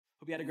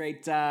Hope you had a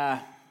great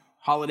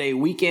holiday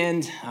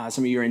weekend.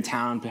 Some of you are in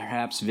town,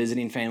 perhaps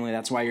visiting family.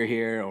 That's why you're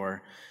here.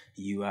 Or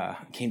you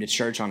came to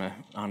church on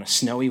a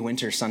snowy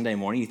winter Sunday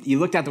morning. You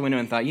looked out the window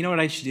and thought, you know what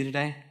I should do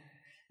today?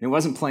 And it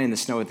wasn't playing the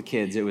snow with the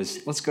kids. It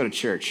was, let's go to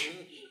church.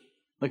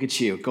 Look at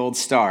you, gold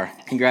star.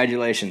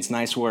 Congratulations,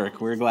 nice work.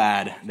 We're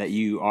glad that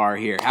you are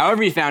here.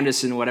 However you found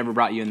us and whatever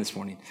brought you in this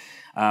morning,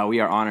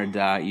 we are honored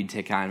you'd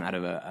take time out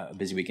of a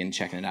busy weekend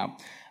checking it out.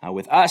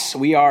 With us,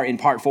 we are in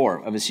part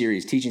 4 of a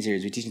series, teaching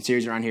series. We teach in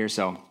series around here,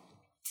 so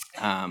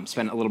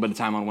spend a little bit of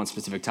time on one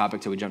specific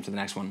topic till we jump to the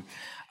next one.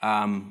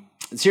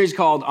 The series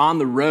called On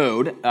the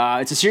Road.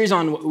 It's a series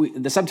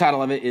on, the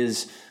subtitle of it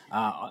is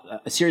a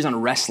series on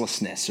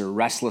restlessness or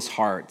restless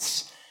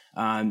hearts.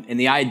 And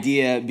the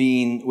idea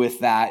being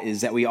with that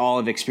is that we all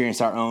have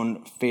experienced our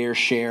own fair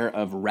share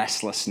of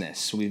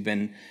restlessness. We've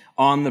been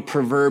on the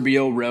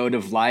proverbial road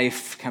of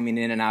life, coming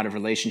in and out of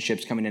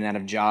relationships, coming in and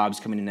out of jobs,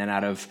 coming in and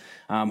out of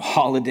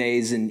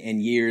holidays and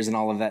years and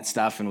all of that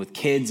stuff, and with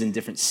kids and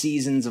different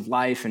seasons of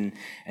life, and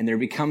there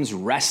becomes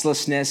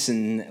restlessness,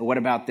 and what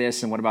about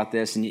this, and what about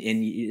this, and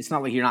it's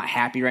not like you're not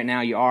happy right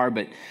now, you are,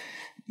 but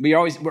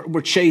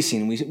we're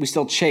chasing, we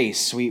still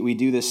chase, we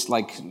do this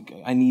like,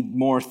 I need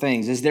more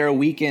things. Is there a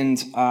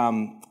weekend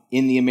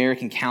in the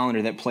American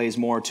calendar that plays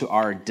more to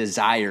our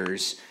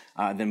desires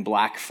than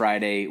Black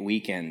Friday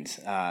weekend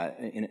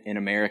in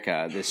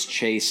America? This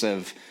chase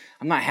of,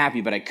 I'm not happy,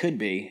 but I could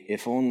be,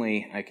 if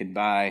only I could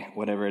buy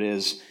whatever it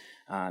is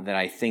that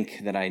I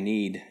think that I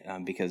need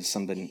because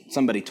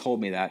somebody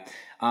told me that.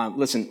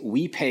 Listen,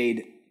 we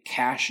paid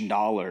cash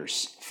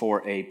dollars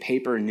for a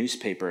paper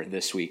newspaper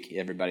this week,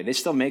 everybody. They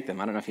still make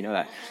them. I don't know if you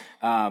know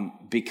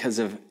that. Because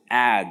of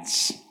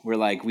ads. We're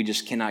like, we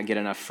just cannot get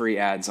enough free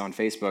ads on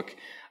Facebook.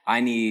 I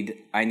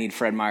need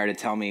Fred Meyer to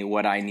tell me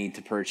what I need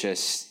to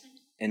purchase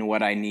and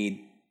what I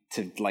need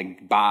to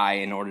like buy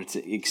in order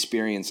to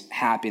experience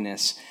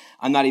happiness.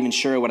 I'm not even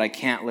sure what I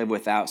can't live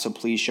without, so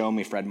please show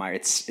me, Fred Meyer.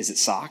 Is it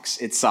socks?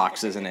 It's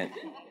socks, isn't it?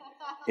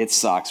 It's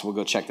socks. We'll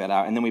go check that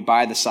out. And then we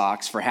buy the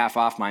socks for half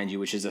off, mind you,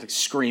 which is a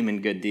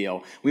screaming good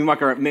deal. We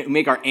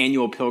make our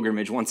annual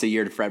pilgrimage once a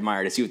year to Fred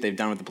Meyer to see what they've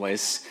done with the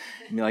place.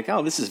 And be like,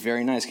 oh, this is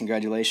very nice.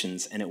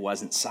 Congratulations. And it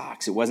wasn't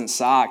socks. It wasn't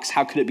socks.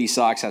 How could it be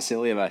socks? How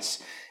silly of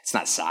us. It's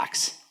not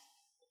socks.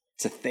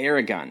 It's a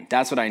Theragun.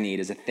 That's what I need,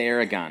 is a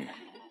Theragun.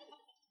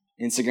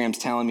 Instagram's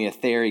telling me a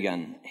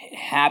Theragun.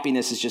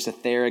 Happiness is just a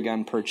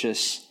Theragun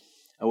purchase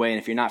away. And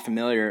if you're not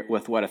familiar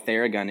with what a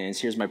Theragun is,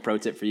 here's my pro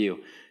tip for you.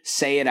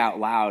 Say it out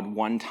loud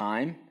one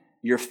time.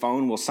 Your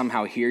phone will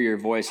somehow hear your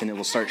voice and it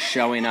will start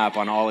showing up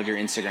on all of your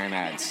Instagram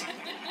ads.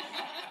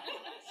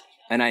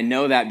 And I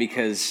know that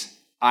because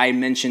I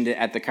mentioned it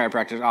at the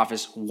chiropractor's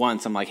office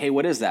once. I'm like, hey,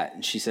 what is that?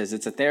 And she says,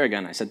 it's a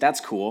Theragun. I said,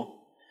 that's cool.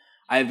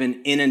 I've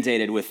been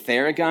inundated with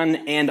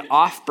Theragun and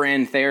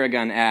off-brand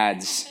Theragun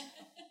ads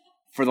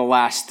for the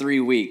last 3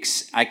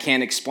 weeks. I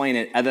can't explain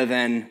it other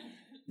than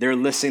they're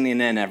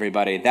listening in,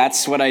 everybody.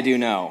 That's what I do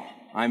know.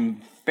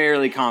 I'm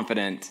fairly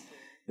confident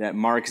that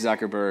Mark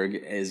Zuckerberg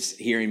is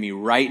hearing me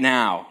right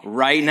now,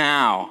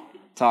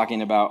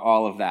 talking about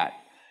all of that.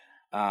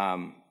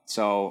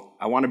 So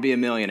I want to be a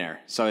millionaire.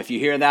 So if you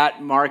hear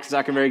that, Mark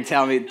Zuckerberg,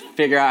 tell me,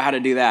 figure out how to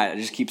do that. I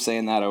just keep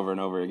saying that over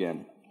and over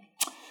again.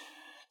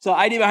 So the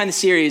idea behind the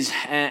series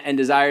and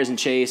Desires and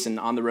Chase and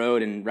On the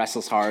Road and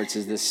Restless Hearts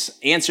is this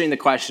answering the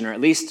question, or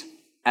at least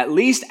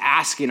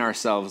asking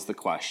ourselves the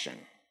question.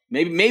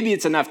 Maybe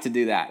it's enough to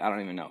do that. I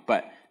don't even know.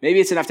 But maybe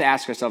it's enough to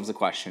ask ourselves the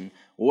question,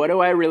 what do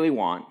I really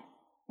want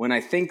when I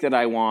think that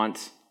I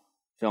want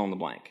fill in the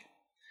blank?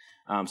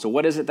 So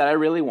what is it that I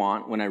really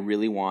want when I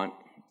really want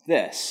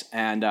this?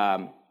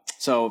 And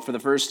so for the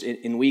first,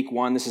 in week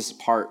 1, this is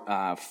part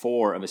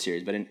 4 of a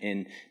series. But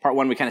in part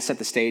 1, we kind of set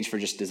the stage for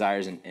just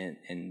desires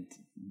and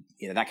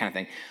you know, that kind of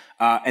thing.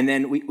 And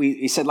then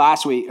we said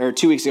last week, or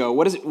 2 weeks ago,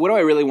 what do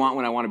I really want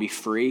when I want to be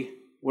free?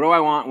 What do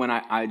I want when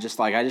I just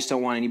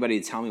don't want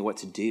anybody to tell me what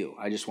to do.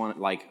 I just want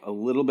like a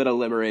little bit of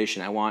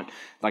liberation. I want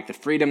like the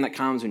freedom that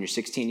comes when you're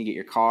 16, you get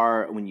your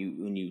car, when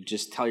you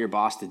just tell your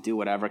boss to do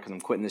whatever because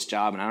I'm quitting this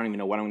job and I don't even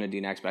know what I'm going to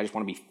do next, but I just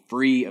want to be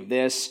free of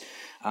this.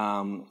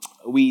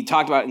 We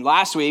talked about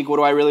last week, what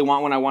do I really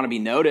want when I want to be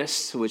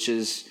noticed, which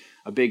is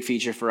a big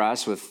feature for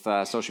us with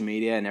social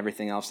media and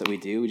everything else that we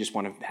do. We just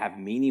want to have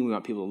meaning. We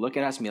want people to look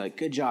at us and be like,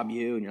 good job,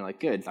 you. And you're like,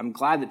 good. I'm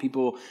glad that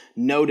people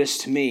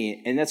noticed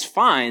me. And that's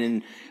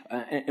fine.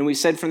 And we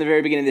said from the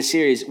very beginning of this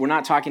series, we're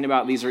not talking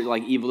about these are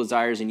like evil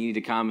desires and you need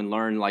to come and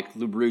learn like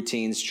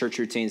routines, church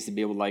routines to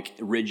be able to like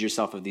rid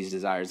yourself of these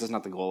desires. That's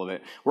not the goal of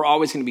it. We're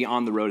always going to be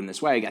on the road in this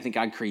way. I think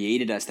God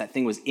created us. That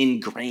thing was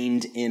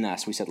ingrained in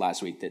us. We said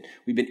last week that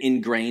we've been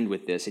ingrained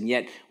with this. And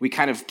yet we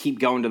kind of keep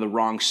going to the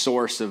wrong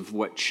source of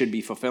what should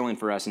be fulfilling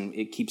for us. And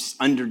it keeps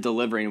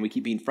under-delivering and we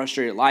keep being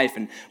frustrated at life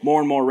and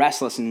more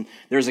restless. And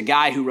there's a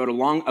guy who wrote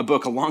a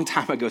book a long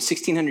time ago,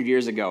 1,600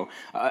 years ago,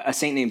 a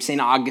saint named St.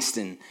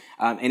 Augustine.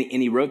 And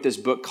he wrote this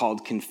book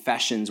called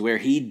Confessions where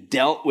he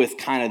dealt with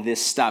kind of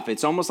this stuff.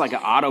 It's almost like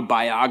an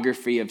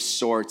autobiography of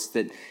sorts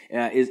that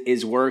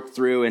is worked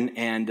through.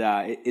 And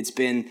it's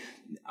been,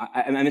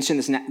 I mentioned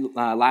this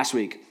last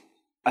week,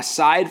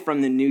 aside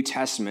from the New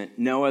Testament,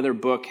 no other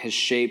book has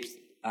shaped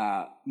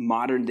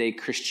modern-day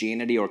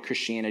Christianity or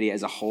Christianity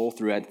as a whole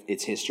throughout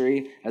its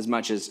history as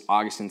much as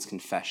Augustine's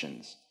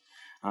Confessions.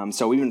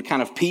 So we've been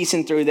kind of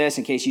piecing through this.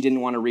 In case you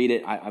didn't want to read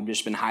it, I've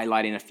just been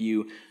highlighting a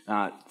few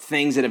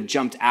things that have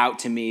jumped out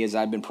to me as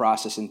I've been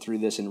processing through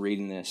this and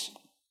reading this.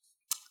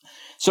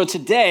 So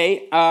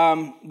today,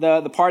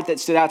 the part that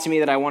stood out to me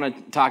that I want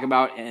to talk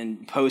about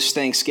and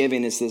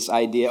post-Thanksgiving is this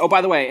idea. Oh,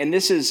 by the way, and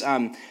this is,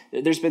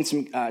 there's been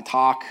some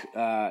talk.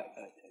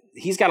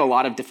 He's got a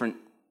lot of different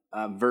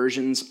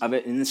versions of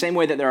it. In the same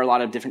way that there are a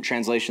lot of different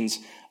translations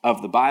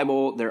of the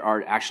Bible, there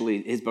are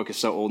actually, his book is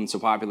so old and so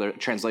popular,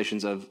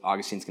 translations of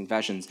Augustine's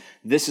Confessions.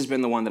 This has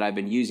been the one that I've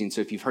been using.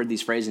 So if you've heard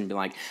these phrases and been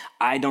like,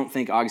 I don't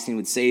think Augustine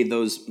would say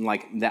those,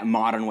 like that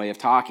modern way of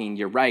talking,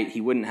 you're right, he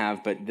wouldn't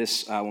have, but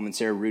this woman,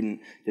 Sarah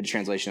Rudin, did a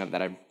translation of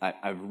that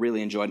I've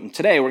really enjoyed. And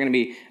today we're going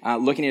to be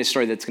looking at a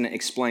story that's going to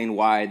explain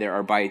why there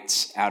are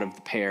bites out of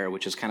the pear,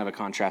 which is kind of a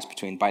contrast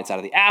between bites out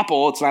of the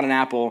apple. It's not an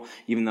apple,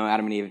 even though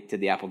Adam and Eve did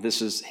the apple.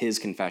 This is his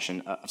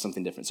confession of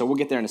something different. So we'll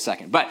get there in a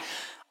second. But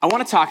I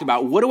want to talk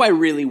about, what do I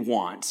really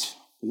want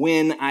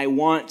when I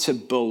want to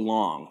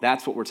belong?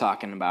 That's what we're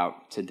talking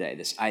about today,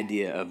 this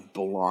idea of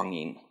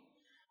belonging.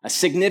 A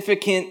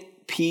significant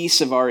piece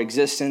of our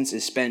existence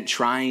is spent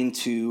trying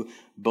to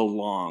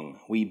belong.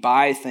 We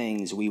buy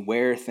things, we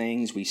wear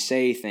things, we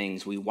say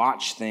things, we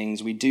watch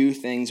things, we do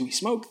things, we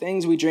smoke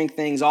things, we drink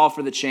things, all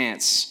for the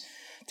chance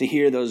to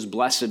hear those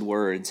blessed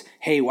words,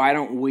 hey, why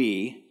don't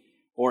we?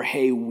 Or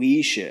hey,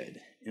 we should.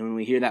 And when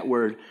we hear that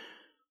word,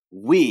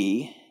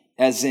 we,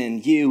 as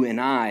in you and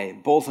I,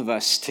 both of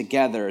us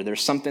together,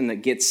 there's something that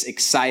gets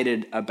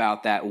excited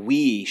about that.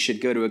 We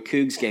should go to a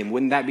Cougs game.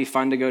 Wouldn't that be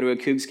fun to go to a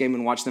Cougs game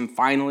and watch them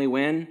finally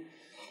win?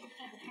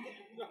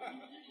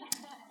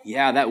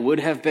 Yeah, that would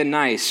have been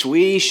nice.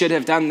 We should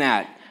have done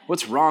that.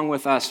 What's wrong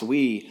with us?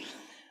 We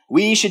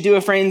should do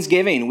a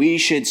Friendsgiving. We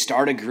should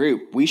start a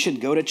group. We should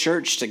go to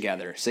church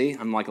together. See,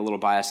 I'm like a little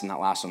biased in that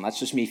last one. That's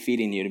just me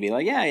feeding you to be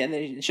like, yeah,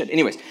 they should.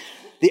 Anyways,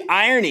 the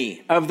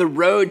irony of the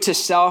road to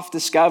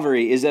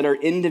self-discovery is that our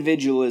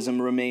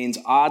individualism remains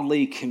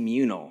oddly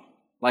communal.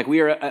 Like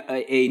we are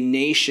a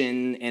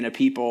nation and a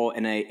people,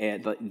 and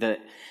the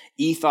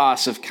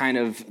ethos of kind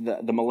of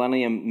the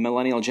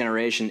millennial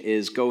generation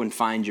is go and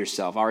find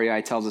yourself.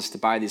 REI tells us to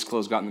buy these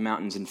clothes, go out in the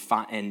mountains and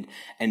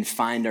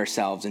find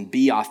ourselves and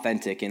be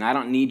authentic. And I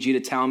don't need you to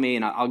tell me,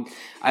 and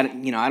I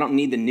don't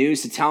need the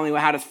news to tell me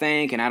how to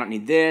think, and I don't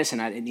need this, and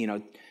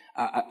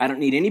I don't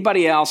need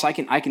anybody else. I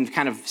can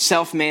kind of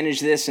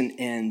self-manage this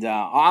and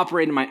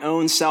operate in my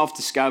own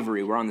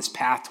self-discovery. We're on this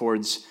path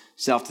towards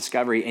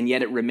self-discovery, and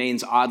yet it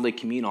remains oddly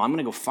communal. I'm going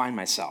to go find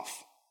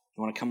myself.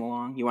 You want to come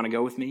along? You want to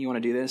go with me? You want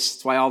to do this?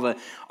 That's why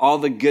all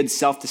the good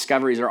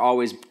self-discoveries are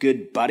always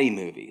good buddy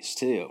movies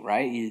too,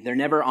 right? They're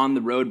never on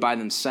the road by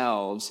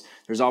themselves.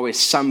 There's always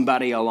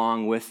somebody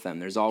along with them.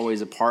 There's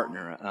always a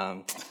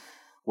partner,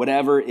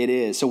 whatever it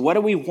is. So what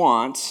do we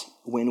want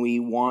when we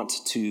want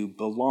to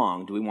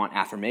belong? Do we want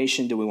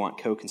affirmation? Do we want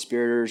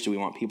co-conspirators? Do we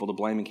want people to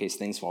blame in case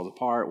things fall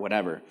apart?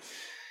 Whatever.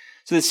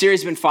 So the series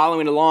has been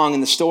following along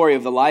in the story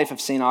of the life of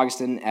St.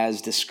 Augustine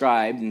as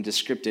described and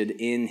descripted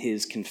in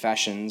his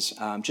Confessions.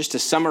 Just to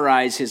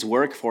summarize his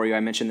work for you, I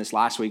mentioned this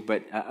last week,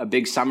 but a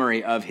big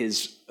summary of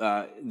his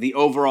the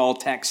overall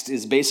text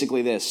is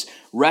basically this: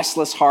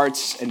 restless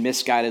hearts and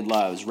misguided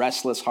loves.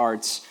 Restless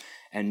hearts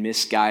and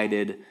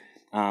misguided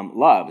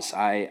loves.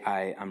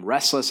 I'm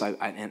restless,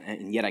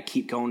 and yet I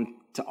keep going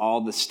to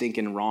all the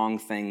stinking wrong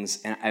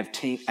things, and I've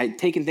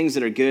taken things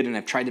that are good and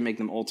I've tried to make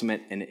them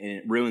ultimate, and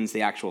it ruins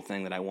the actual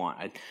thing that I want.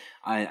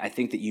 I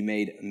think that you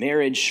made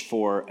marriage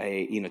for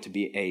to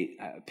be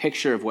a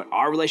picture of what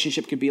our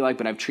relationship could be like,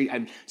 but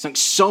I've sunk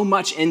so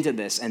much into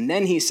this, and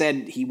then he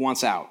said he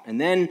wants out, and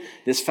then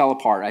this fell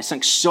apart. I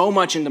sunk so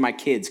much into my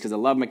kids because I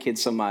love my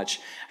kids so much,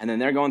 and then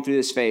they're going through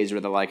this phase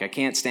where they're like, I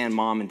can't stand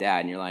mom and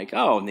dad, and you're like,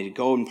 oh, and they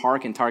go and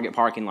park in Target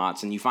parking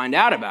lots, and you find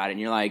out about it, and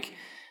you're like,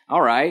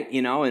 all right,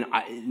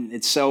 and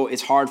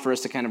it's hard for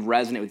us to kind of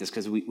resonate with this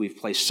because we've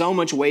placed so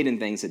much weight in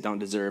things that don't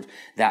deserve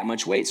that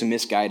much weight. So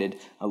misguided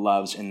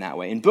loves in that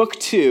way. In book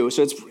 2,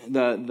 so it's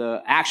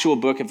the actual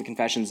book of the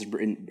Confessions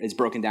is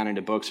broken down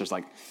into books. There's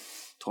like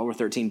 12 or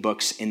 13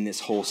 books in this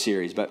whole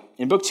series. But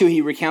in book 2,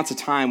 he recounts a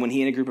time when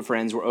he and a group of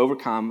friends were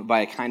overcome by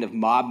a kind of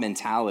mob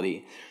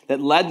mentality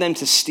that led them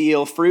to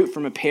steal fruit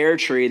from a pear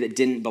tree that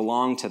didn't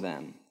belong to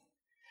them.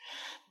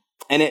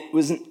 And it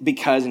wasn't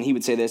because, and he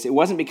would say this, it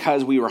wasn't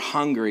because we were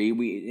hungry.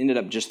 We ended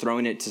up just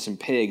throwing it to some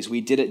pigs.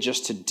 We did it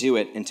just to do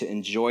it and to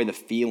enjoy the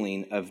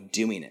feeling of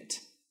doing it.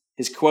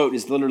 His quote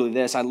is literally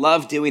this: I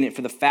love doing it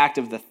for the fact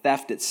of the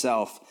theft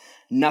itself,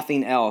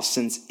 nothing else,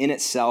 since in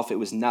itself it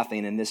was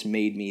nothing, and this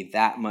made me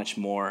that much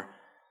more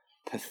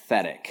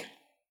pathetic.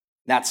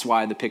 That's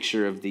why the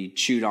picture of the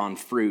chewed on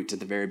fruit at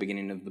the very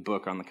beginning of the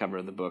book, on the cover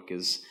of the book,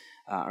 is,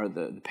 or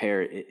the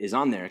pear is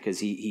on there, because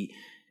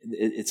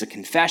it's a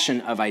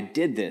confession of I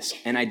did this,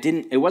 and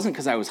it wasn't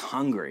because I was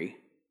hungry.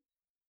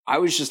 I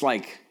was just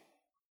like,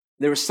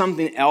 there was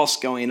something else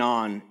going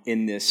on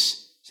in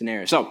this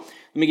scenario. So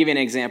let me give you an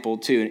example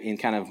too, in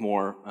kind of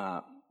more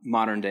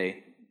modern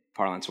day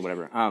parlance or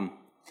whatever.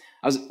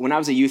 When I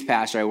was a youth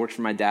pastor, I worked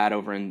for my dad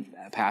over in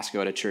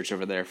Pasco at a church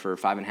over there for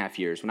 5.5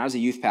 years. When I was a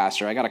youth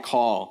pastor, I got a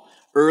call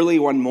early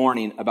one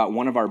morning about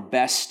one of our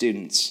best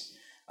students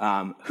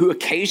who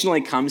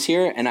occasionally comes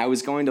here, and I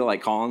was going to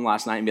call him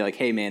last night and be like,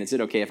 hey man, is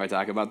it okay if I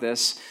talk about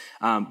this?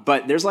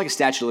 But there's a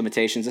statute of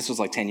limitations. This was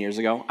 10 years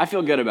ago. I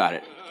feel good about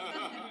it.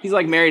 He's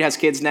married, has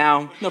kids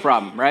now, no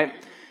problem, right?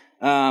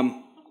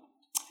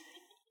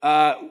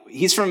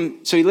 He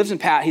lived in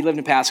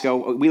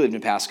Pasco. We lived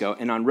in Pasco,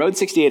 and on Road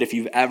 68, if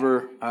you've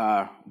ever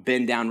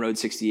been down Road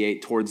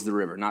 68 towards the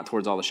river, not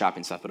towards all the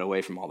shopping stuff, but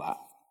away from all that,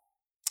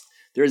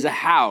 there's a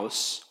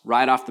house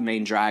right off the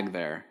main drag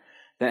there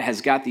that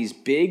has got these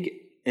big,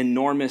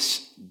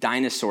 enormous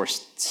dinosaur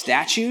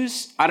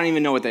statues. I don't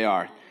even know what they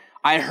are.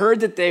 I heard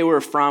that they were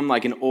from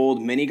an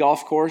old mini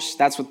golf course.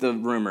 That's what the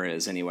rumor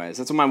is, anyways.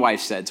 That's what my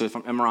wife said, so if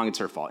I'm wrong, it's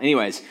her fault.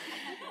 Anyways.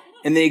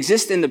 And they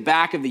exist in the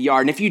back of the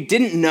yard. And if you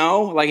didn't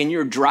know, and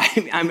you're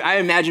driving, I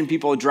imagine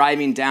people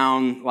driving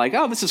down,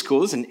 oh, this is cool.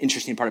 This is an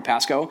interesting part of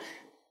Pasco.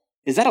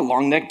 Is that a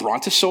long-necked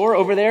brontosaur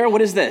over there?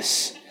 What is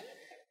this?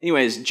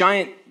 Anyways,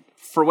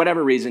 for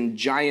whatever reason,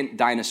 giant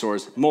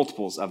dinosaurs,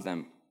 multiples of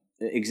them,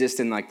 exist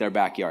in their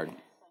backyard.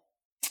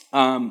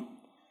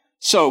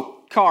 So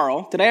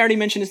Carl, did I already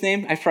mention his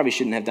name? I probably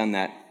shouldn't have done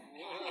that.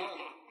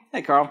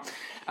 Hey, Carl.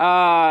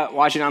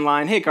 Watching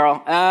online. Hey,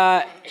 Carl.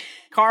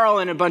 Carl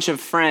and a bunch of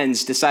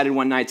friends decided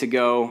one night to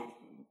go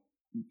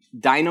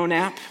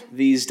dino-nap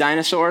these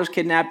dinosaurs,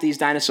 kidnap these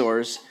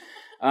dinosaurs,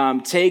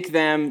 take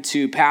them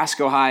to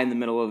Pasco High in the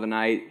middle of the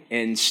night,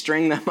 and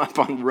string them up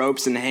on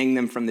ropes and hang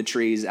them from the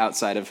trees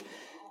outside of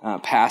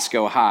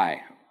Pasco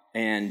High.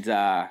 And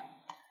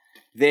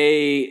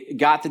they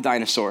got the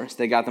dinosaurs.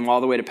 They got them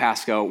all the way to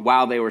Pasco.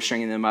 While they were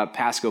stringing them up,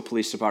 Pasco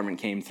Police Department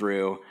came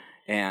through,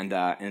 and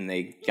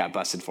they got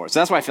busted for it. So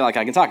that's why I feel like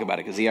I can talk about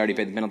it, because he already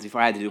paid the penalty for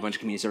it. I had to do a bunch of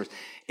community service.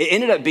 It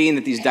ended up being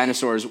that these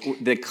dinosaurs,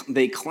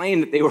 they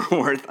claimed that they were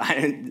worth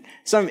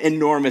some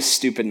enormous,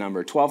 stupid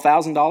number,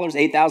 $12,000,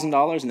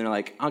 $8,000, and they're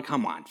like, oh,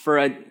 come on, for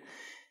a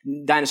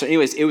dinosaur.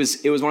 Anyways, it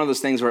was one of those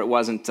things where it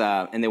wasn't,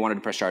 and they wanted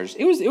to press charges.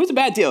 It was a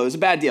bad deal. It was a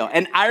bad deal.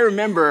 And I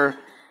remember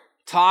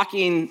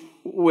talking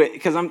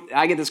because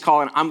I get this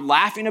call and I'm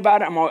laughing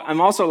about it. I'm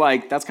also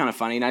like, that's kind of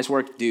funny. Nice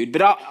work, dude.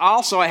 But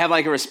also I have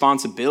a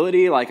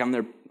responsibility. I'm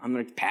their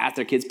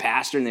kid's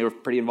pastor, and they were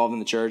pretty involved in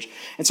the church.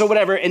 And so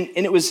whatever. And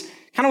it was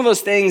kind of one of those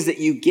things that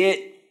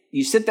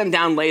you sit them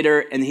down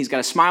later, and he's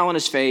got a smile on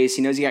his face.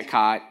 He knows he got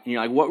caught. And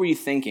you're like, what were you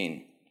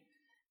thinking?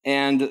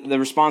 And the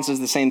response is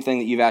the same thing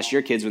that you've asked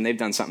your kids when they've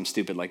done something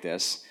stupid like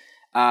this.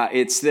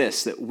 It's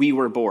this, that we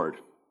were bored.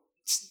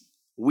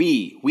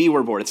 We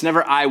were bored. It's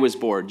never I was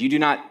bored. You do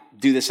not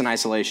do this in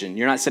isolation.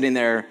 You're not sitting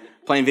there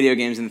playing video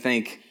games and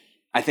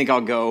I think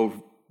I'll go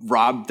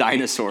rob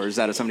dinosaurs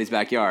out of somebody's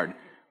backyard.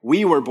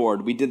 We were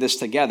bored. We did this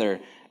together.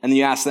 And then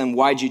you ask them,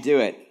 why'd you do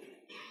it?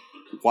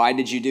 Why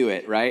did you do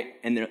it, right?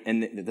 And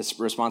the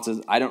response is,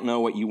 I don't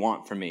know what you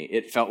want from me.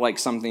 It felt like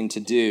something to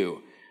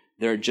do.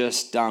 They're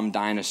just dumb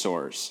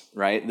dinosaurs,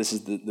 right? This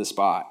is the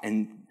spot.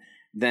 And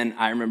then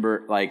I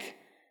remember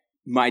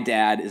my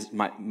dad was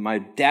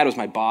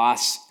my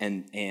boss,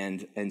 and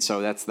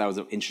so that was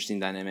an interesting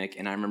dynamic.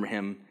 And I remember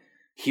him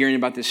hearing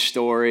about this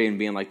story and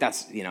being like,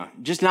 that's,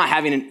 just not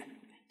having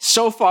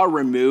so far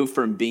removed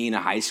from being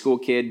a high school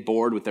kid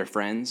bored with their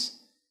friends,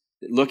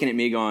 looking at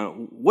me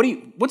going,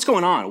 what's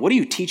going on? What are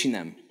you teaching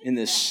them in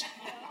this?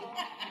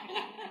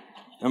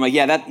 I'm like,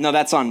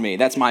 that's on me.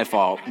 That's my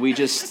fault. We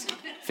just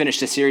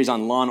finished a series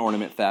on lawn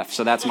ornament theft,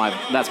 so that's my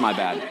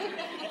bad.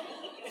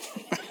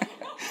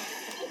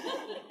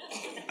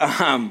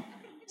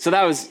 So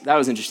that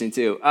was interesting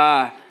too.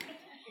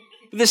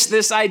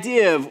 This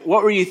idea of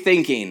what were you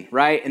thinking,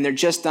 right? And they're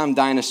just dumb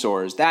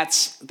dinosaurs.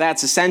 That's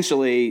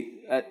essentially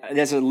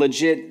that's a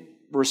legit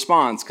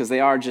response, because they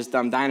are just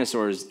dumb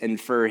dinosaurs. And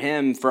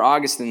for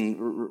Augustine,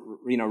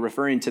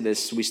 referring to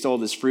this, we stole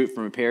this fruit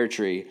from a pear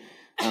tree.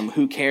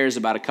 Who cares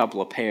about a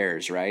couple of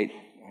pears, right?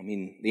 I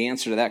mean, the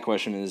answer to that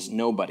question is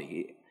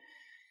nobody.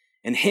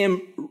 And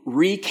him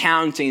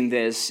recounting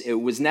this, it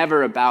was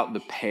never about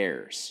the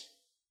pears.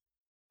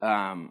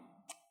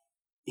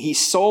 He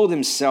sold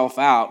himself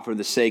out for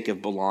the sake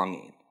of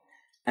belonging.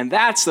 And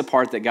that's the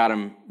part that got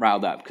him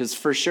riled up. Because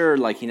for sure,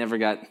 he never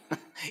got,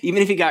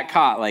 even if he got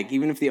caught,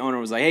 even if the owner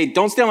was like, hey,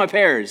 don't steal my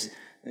pears,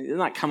 they're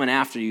not coming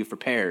after you for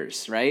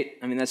pears, right?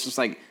 I mean, that's just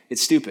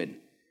it's stupid.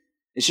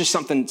 It's just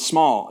something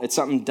small. It's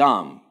something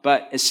dumb.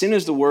 But as soon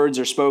as the words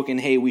are spoken,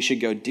 hey, we should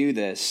go do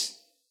this.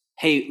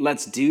 Hey,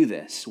 let's do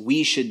this.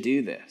 We should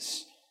do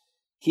this.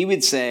 He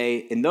would say,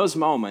 in those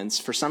moments,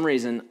 for some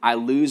reason, I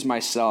lose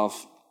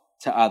myself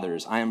to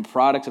others. I am a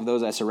product of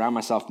those I surround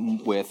myself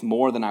with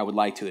more than I would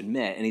like to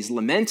admit. And he's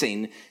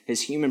lamenting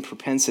his human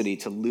propensity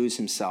to lose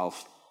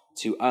himself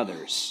to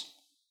others.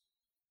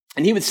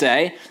 And he would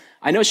say,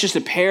 I know it's just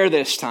a pear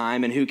this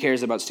time, and who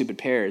cares about stupid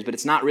pears, but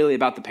it's not really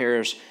about the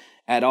pears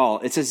at all.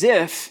 It's as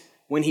if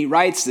when he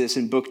writes this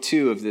in book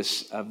 2 of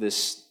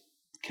this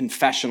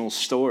confessional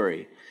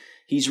story,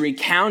 he's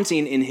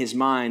recounting in his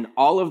mind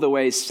all of the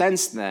ways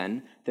since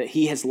then that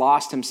he has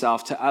lost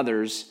himself to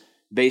others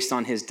based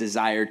on his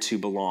desire to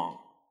belong.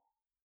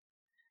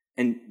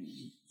 And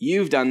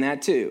you've done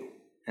that too.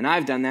 And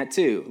I've done that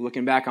too.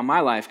 Looking back on my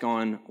life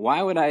going,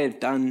 why would I have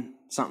done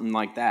something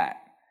like that?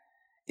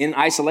 In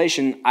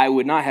isolation, I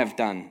would not have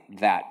done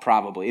that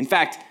probably. In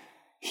fact,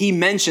 he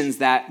mentions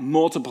that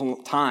multiple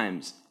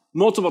times.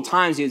 Multiple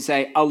times he would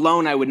say,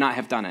 alone I would not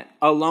have done it.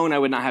 Alone I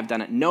would not have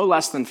done it. No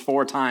less than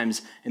 4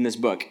 times in this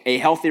book. A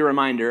healthy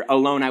reminder,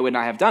 alone I would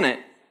not have done it.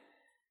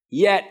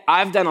 Yet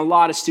I've done a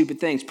lot of stupid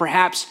things.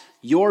 Perhaps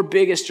your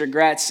biggest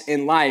regrets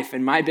in life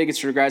and my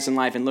biggest regrets in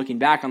life and looking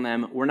back on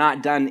them were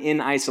not done in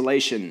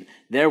isolation.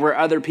 There were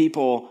other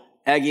people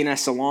egging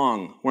us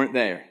along, weren't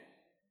there?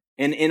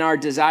 And in our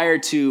desire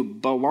to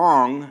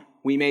belong,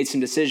 we made some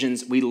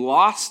decisions. We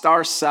lost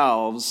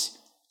ourselves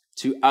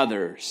to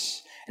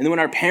others. And then when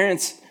our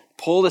parents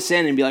pulled us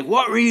in and be like,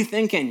 what were you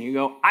thinking? You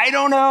go, I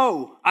don't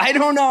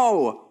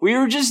know. We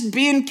were just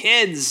being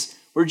kids.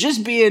 We're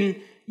just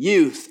being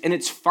youth. And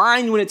it's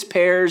fine when it's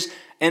pairs,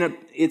 and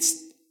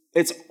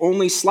it's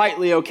only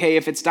slightly okay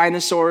if it's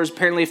dinosaurs.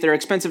 Apparently, if they're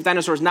expensive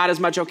dinosaurs, not as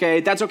much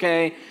okay. That's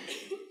okay.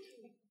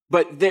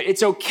 But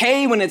it's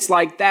okay when it's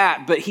like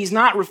that. But he's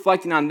not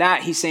reflecting on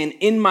that. He's saying,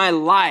 in my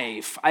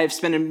life, I have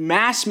spent a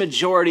mass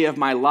majority of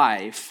my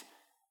life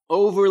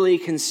overly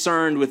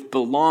concerned with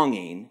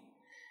belonging.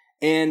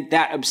 And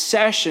that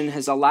obsession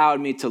has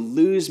allowed me to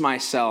lose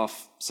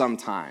myself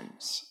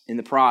sometimes in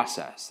the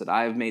process, that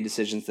I have made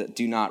decisions that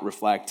do not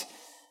reflect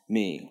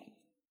me.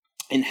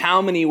 In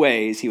how many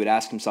ways, he would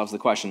ask himself the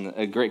question,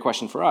 a great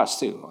question for us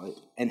too,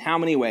 in how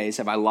many ways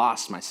have I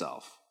lost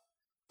myself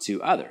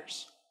to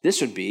others?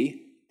 This would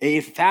be a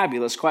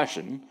fabulous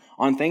question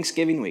on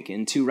Thanksgiving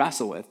weekend to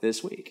wrestle with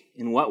this week.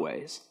 In what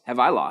ways have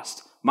I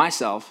lost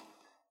myself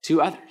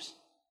to others?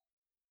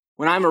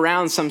 When I'm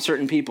around some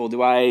certain people,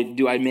 do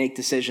I make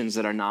decisions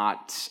that are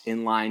not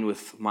in line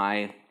with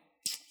my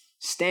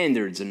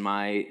standards and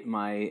my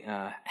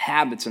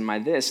habits and my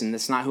this, and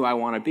that's not who I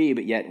want to be,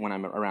 but yet when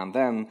I'm around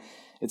them,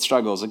 it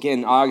struggles.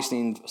 Again,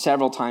 Augustine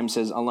several times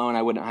says, alone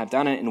I wouldn't have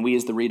done it, and we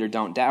as the reader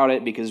don't doubt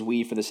it, because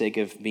we, for the sake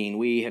of being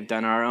we, have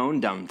done our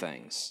own dumb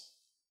things.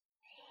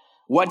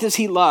 What does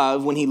he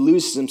love when he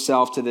loses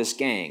himself to this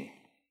gang?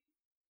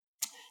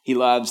 He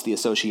loves the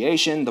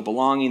association, the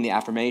belonging, the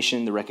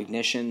affirmation, the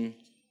recognition.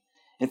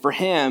 And for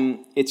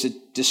him, it's a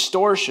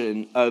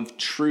distortion of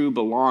true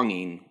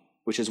belonging,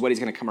 which is what he's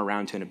going to come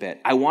around to in a bit.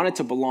 I wanted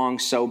to belong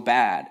so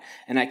bad,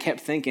 and I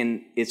kept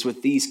thinking, it's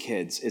with these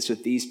kids, it's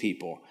with these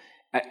people.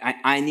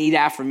 I need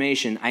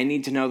affirmation. I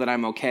need to know that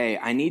I'm okay.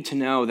 I need to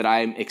know that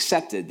I'm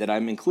accepted, that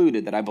I'm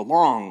included, that I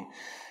belong.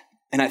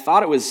 And I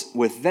thought it was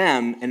with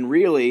them, and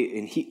really,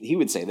 and he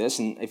would say this,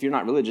 and if you're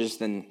not religious,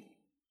 then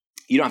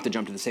you don't have to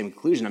jump to the same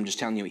conclusion. I'm just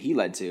telling you what he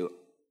led to.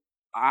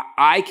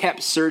 I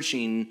kept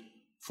searching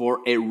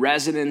for a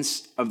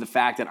resonance of the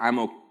fact that I'm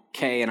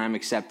okay and I'm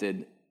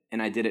accepted,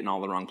 and I did it in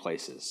all the wrong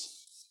places.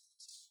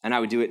 And I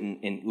would do it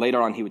in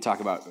later on he would talk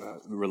about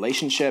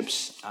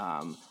relationships,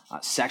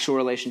 sexual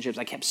relationships.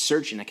 I kept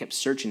searching.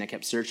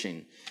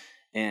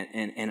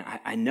 And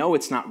I know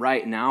it's not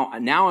right. Now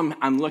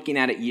I'm looking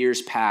at it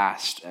years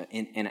past,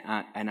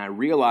 and I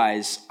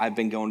realize I've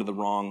been going to the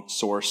wrong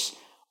source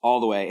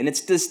all the way. And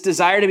it's this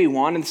desire to be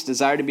wanted, this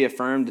desire to be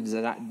affirmed,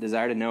 the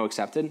desire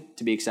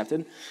to be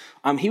accepted.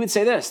 He would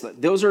say this,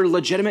 those are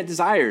legitimate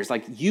desires.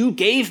 Like, you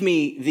gave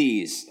me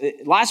these.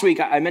 Last week,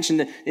 I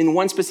mentioned in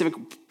one specific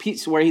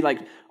piece where he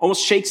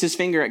almost shakes his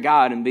finger at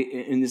God and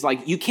is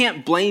like, you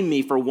can't blame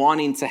me for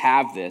wanting to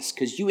have this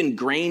because you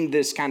ingrained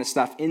this kind of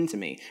stuff into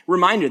me.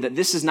 Reminder that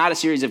this is not a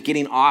series of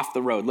getting off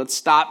the road. Let's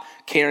stop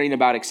caring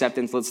about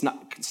acceptance. Let's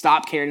not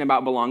stop caring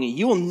about belonging.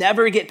 You will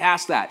never get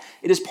past that.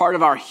 It is part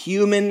of our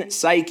human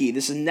psyche.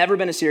 This has never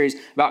been a series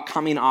about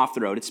coming off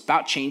the road. It's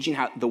about changing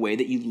the way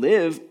that you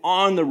live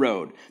on the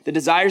road. The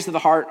desires of the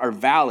heart are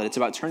valid. It's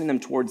about turning them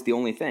towards the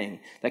only thing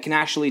that can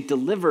actually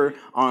deliver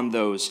on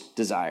those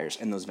desires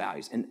and those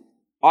values. And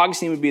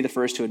Augustine would be the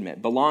first to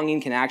admit belonging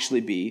can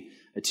actually be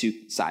a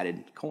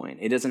two-sided coin.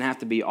 It doesn't have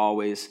to be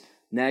always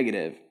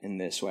negative in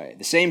this way.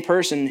 The same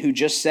person who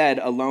just said,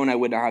 alone I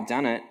would not have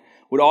done it,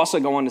 would also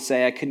go on to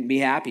say, I couldn't be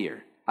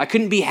happier. I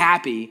couldn't be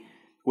happy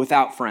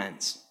without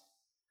friends.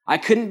 I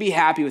couldn't be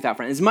happy without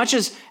friends. As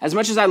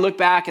much as I look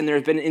back and there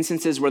have been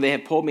instances where they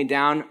have pulled me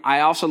down, I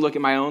also look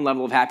at my own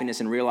level of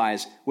happiness and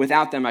realize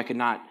without them I could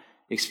not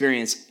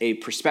experience a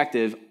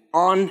perspective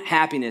on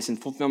happiness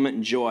and fulfillment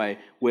and joy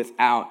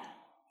without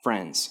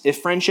friends.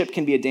 If friendship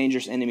can be a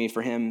dangerous enemy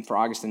for him, for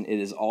Augustine, it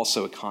is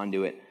also a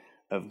conduit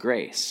of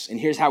grace. And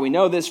here's how we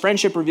know this.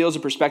 Friendship reveals a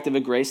perspective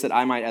of grace that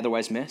I might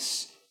otherwise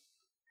miss.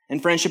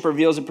 And friendship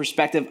reveals a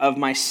perspective of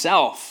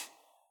myself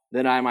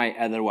that I might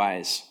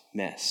otherwise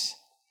miss.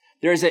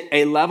 There's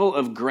a level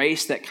of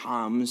grace that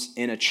comes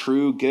in a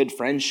true good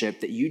friendship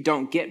that you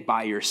don't get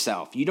by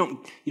yourself. You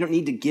don't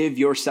need to give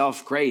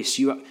yourself grace.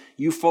 You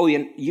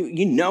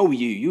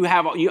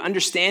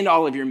understand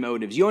all of your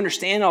motives. You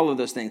understand all of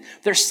those things.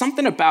 There's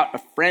something about a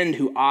friend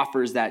who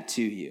offers that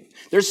to you.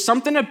 There's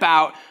something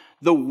about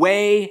the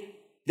way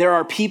there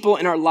are people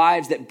in our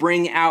lives that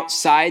bring out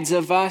sides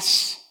of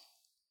us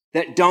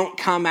that don't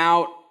come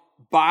out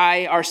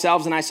by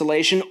ourselves in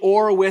isolation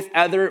or with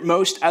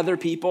most other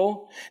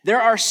people.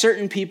 There are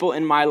certain people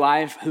in my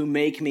life who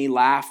make me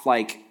laugh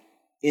like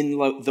in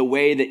the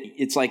way that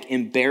it's like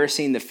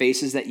embarrassing the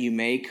faces that you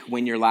make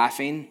when you're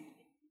laughing.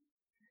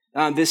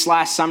 This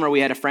last summer, we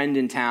had a friend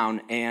in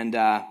town, and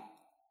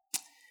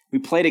we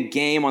played a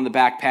game on the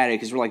back patio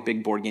because we're like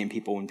big board game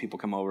people when people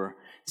come over.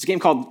 It's a game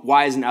called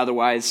Wise and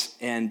Otherwise,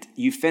 and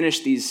you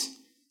finish these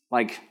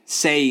like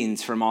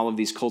sayings from all of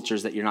these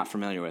cultures that you're not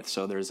familiar with.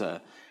 So there's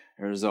a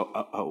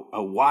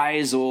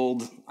wise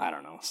old, I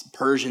don't know,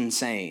 Persian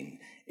saying,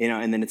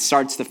 and then it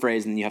starts the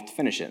phrase and then you have to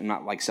finish it. I'm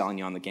not like selling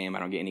you on the game. I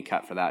don't get any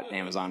cut for that,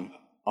 Amazon.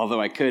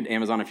 Although I could,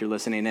 Amazon, if you're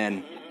listening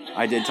in,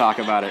 I did talk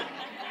about it.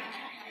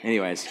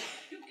 Anyways.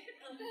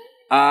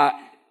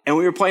 And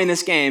we were playing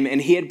this game,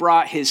 and he had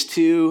brought his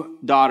two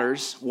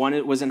daughters.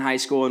 One was in high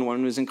school and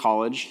one was in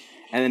college.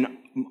 And then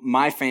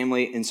my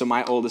family, and so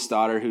my oldest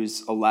daughter,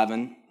 who's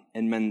 11,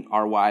 and then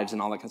our wives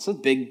and all that kind of stuff.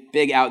 It's a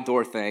big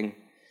outdoor thing.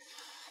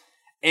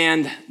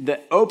 And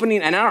the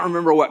opening, and I don't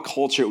remember what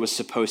culture it was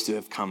supposed to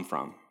have come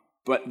from,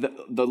 but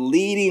the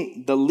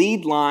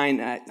lead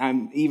line,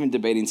 I'm even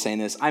debating saying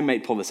this. I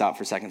might pull this out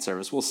for second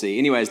service. We'll see.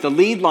 Anyways, the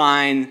lead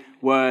line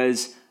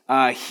was,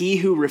 he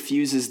who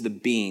refuses the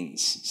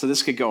beans. So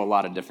this could go a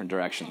lot of different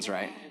directions,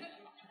 right?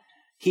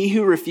 He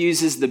who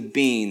refuses the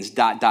beans, ...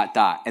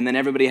 And then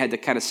everybody had to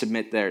kind of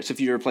submit their, so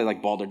if you ever play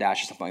like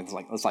Balderdash or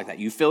something it's like that.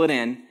 You fill it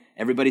in,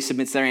 everybody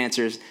submits their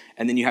answers,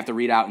 and then you have to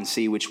read out and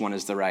see which one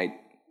is the right.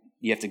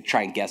 You have to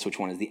try and guess which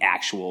one is the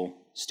actual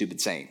stupid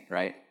saying,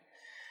 right?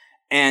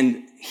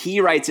 And he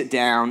writes it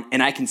down,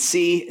 and I can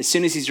see as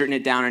soon as he's written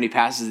it down and he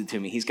passes it to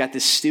me, he's got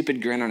this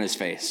stupid grin on his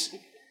face.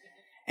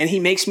 And he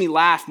makes me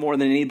laugh more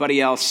than anybody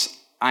else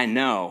I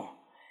know.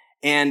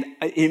 And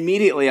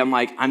immediately I'm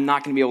like, I'm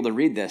not going to be able to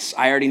read this.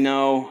 I already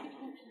know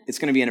it's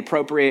going to be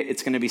inappropriate.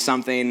 It's going to be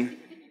something.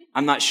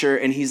 I'm not sure.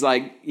 And he's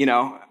like,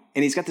 and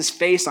he's got this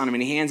face on him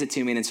and he hands it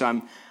to me. And so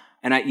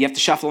you have to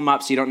shuffle them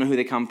up so you don't know who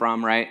they come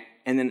from, right?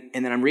 And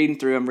then I'm reading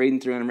through, and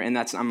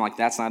I'm like,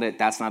 that's not it.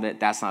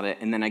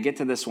 And then I get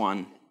to this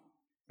one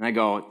and I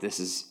go,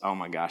 oh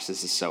my gosh,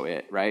 this is so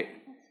it, right?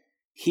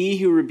 He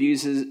who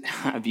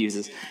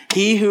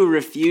he who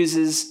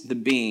refuses the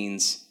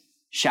beans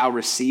shall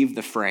receive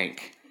the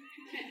franc.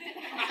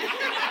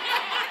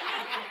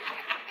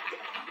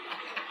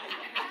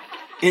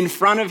 In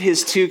front of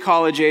his two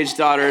college-age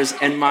daughters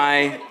and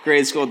my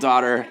grade school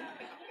daughter,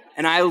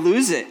 and I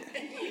lose it.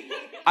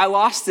 I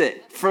lost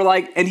it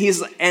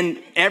and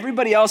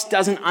everybody else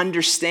doesn't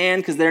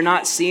understand because they're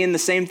not seeing the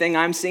same thing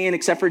I'm seeing,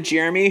 except for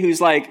Jeremy,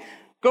 who's like,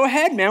 "Go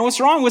ahead, man. What's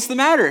wrong? What's the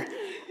matter?"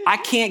 I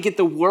can't get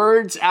the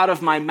words out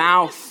of my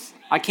mouth.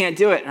 I can't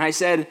do it. And I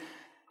said,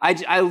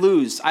 I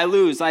lose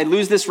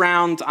this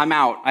round. I'm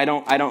out. I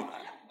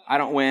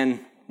don't win.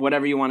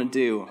 Whatever you want to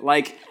do.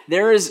 Like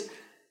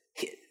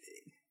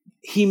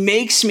he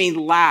makes me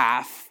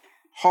laugh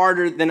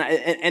harder than,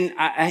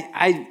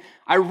 I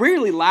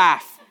rarely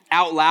laugh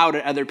out loud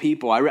at other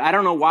people. I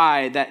don't know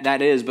why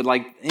that is, but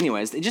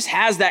anyways, it just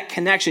has that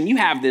connection. You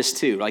have this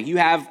too. You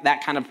have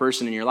that kind of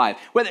person in your life.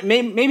 Whether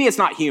maybe it's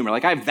not humor.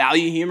 I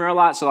value humor a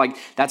lot, so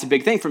that's a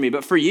big thing for me.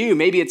 But for you,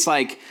 maybe it's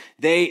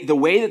the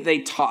way that they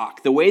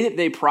talk, the way that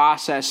they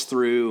process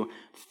through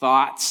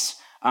thoughts,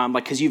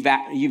 because you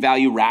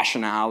value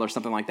rationale or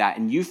something like that,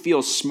 and you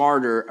feel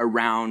smarter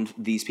around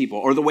these people,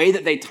 or the way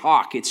that they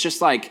talk. It's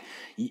just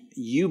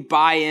you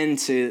buy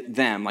into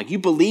them. You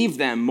believe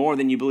them more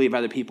than you believe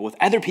other people. With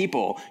other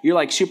people,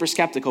 you're super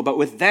skeptical, but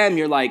with them,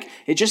 you're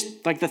it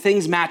just the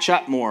things match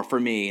up more for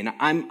me, and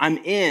I'm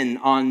in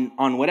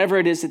on whatever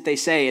it is that they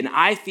say, and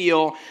I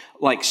feel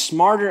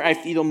smarter. I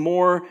feel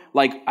more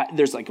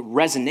there's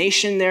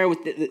resonation there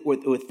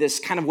with this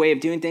kind of way of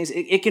doing things.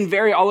 It can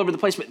vary all over the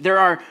place, but there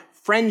are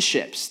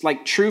friendships,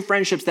 true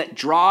friendships, that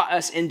draw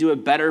us into a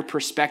better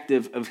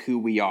perspective of who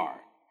we are.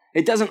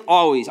 It doesn't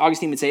always,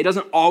 Augustine would say, it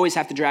doesn't always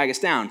have to drag us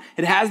down.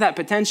 It has that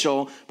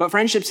potential, but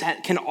friendships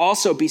can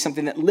also be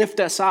something that lift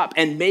us up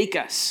and make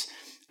us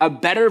a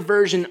better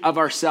version of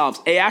ourselves,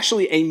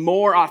 actually a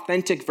more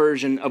authentic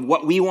version of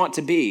what we want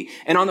to be.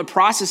 And on the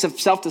process of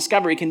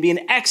self-discovery can be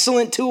an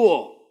excellent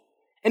tool.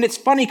 And it's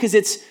funny because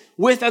it's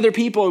with other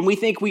people, and we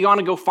think we want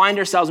to go find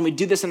ourselves, and we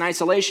do this in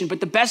isolation, but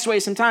the best way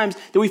sometimes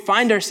that we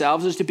find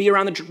ourselves is to be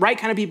around the right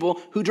kind of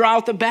people who draw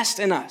out the best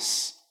in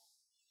us.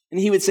 And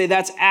he would say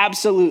that's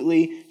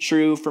absolutely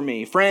true for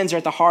me. Friends are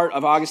at the heart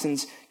of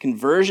Augustine's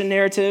conversion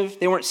narrative.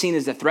 They weren't seen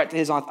as a threat to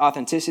his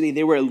authenticity.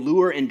 They were a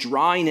lure in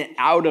drawing it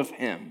out of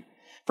him.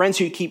 Friends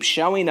who keep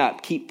showing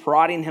up, keep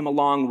prodding him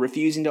along,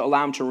 refusing to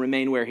allow him to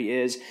remain where he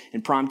is,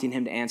 and prompting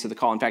him to answer the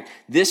call. In fact,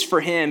 this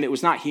for him, it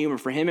was not humor.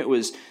 For him, it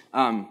was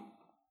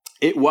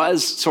it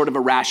was sort of a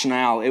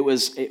rationale. It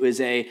was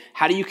a,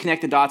 how do you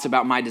connect the dots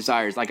about my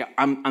desires? Like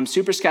I'm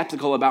super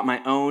skeptical about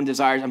my own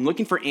desires. I'm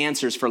looking for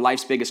answers for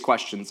life's biggest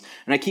questions.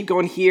 And I keep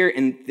going here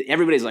and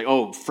everybody's like,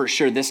 oh, for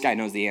sure, this guy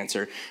knows the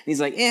answer. And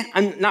he's like,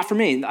 I'm not for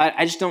me.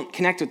 I just don't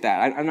connect with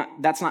that.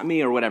 That's not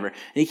me or whatever. And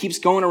he keeps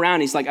going around.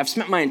 He's like, I've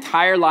spent my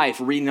entire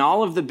life reading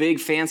all of the big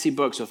fancy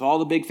books with all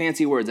the big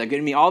fancy words. I've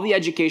given me all the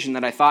education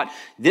that I thought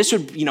this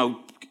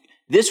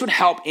would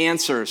help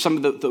answer some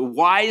of the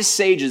wise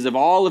sages of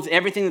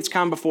everything that's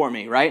come before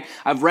me, right?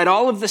 I've read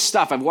all of this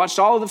stuff. I've watched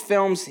all of the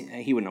films.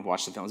 He wouldn't have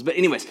watched the films. But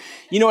anyways,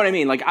 you know what I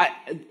mean? Like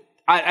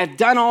I've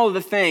done all of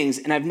the things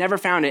and I've never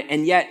found it.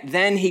 And yet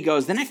then he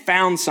goes, then I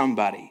found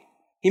somebody.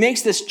 He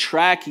makes this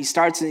trek. He's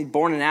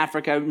born in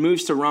Africa,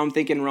 moves to Rome,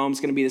 thinking Rome's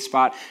going to be the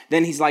spot.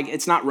 Then he's like,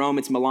 it's not Rome,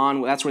 it's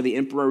Milan. That's where the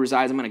emperor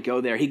resides. I'm going to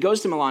go there. He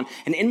goes to Milan.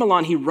 And in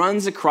Milan, he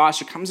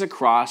comes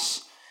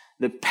across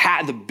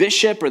the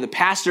bishop or the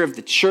pastor of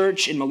the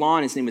church in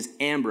Milan. His name was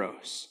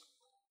Ambrose.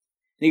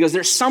 And he goes,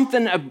 there's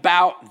something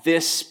about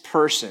this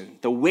person,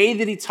 the way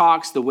that he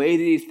talks, the way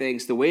that he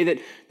thinks, the way that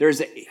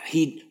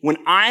when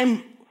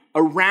I'm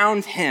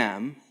around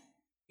him,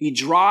 he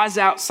draws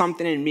out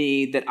something in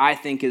me that I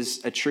think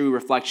is a true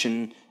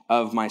reflection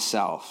of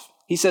myself.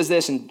 He says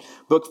this in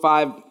book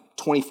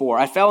 5:24.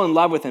 I fell in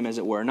love with him, as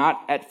it were,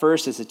 not at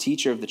first as a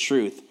teacher of the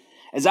truth,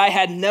 as I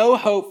had no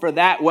hope for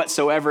that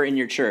whatsoever in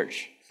your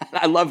church.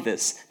 I love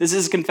this. This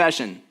is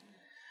confession.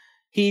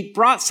 He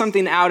brought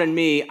something out in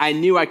me I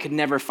knew I could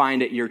never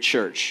find at your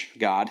church,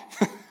 God.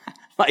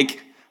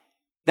 Like,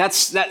 that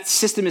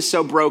system is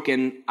so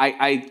broken,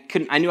 I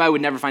knew I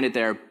would never find it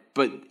there,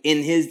 but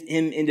in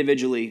him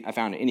individually, I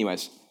found it.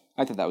 Anyways,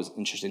 I thought that was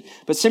interesting.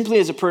 But simply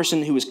as a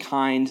person who was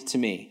kind to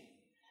me,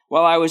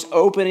 while I was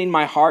opening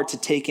my heart to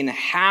take in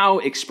how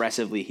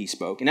expressively he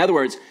spoke. In other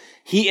words,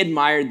 he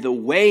admired the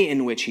way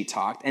in which he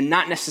talked and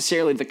not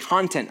necessarily the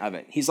content of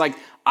it. He's like,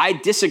 I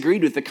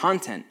disagreed with the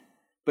content,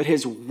 but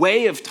his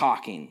way of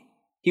talking,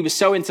 he was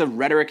so into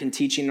rhetoric and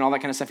teaching and all that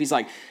kind of stuff. He's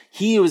like,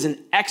 he was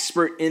an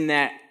expert in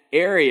that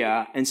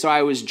area. And so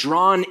I was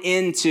drawn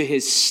into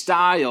his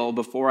style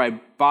before I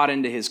bought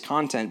into his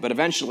content. But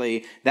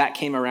eventually that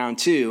came around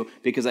too,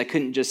 because I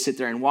couldn't just sit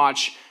there and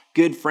watch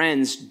good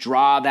friends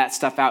draw that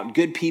stuff out.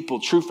 Good people,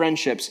 true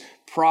friendships,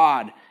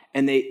 prod.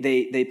 And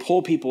they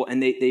pull people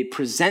and they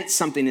present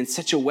something in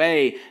such a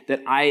way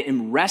that I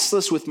am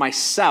restless with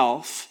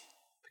myself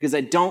because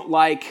I don't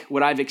like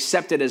what I've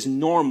accepted as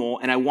normal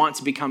and I want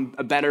to become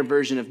a better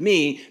version of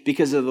me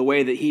because of the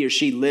way that he or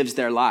she lives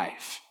their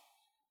life.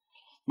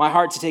 My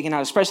heart to take in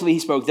how expressively he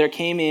spoke, there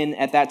came in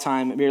at that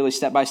time, merely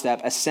step by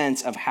step, a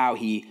sense of how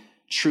he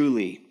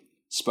truly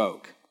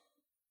spoke.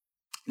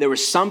 There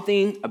was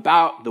something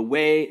about the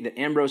way that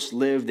Ambrose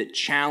lived that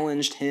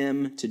challenged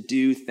him to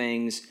do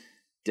things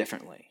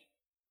differently.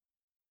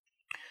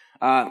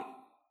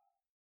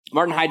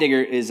 Martin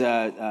Heidegger is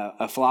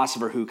a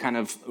philosopher who kind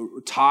of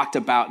talked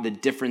about the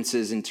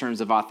differences in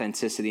terms of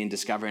authenticity and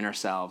discovering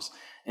ourselves.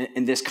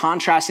 And this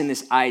contrasting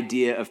this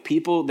idea of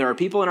people, there are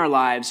people in our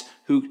lives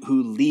who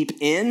leap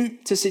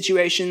into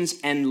situations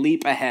and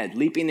leap ahead,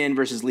 leaping in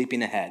versus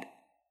leaping ahead.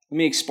 Let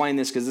me explain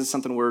this because this is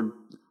something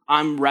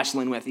I'm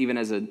wrestling with even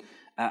as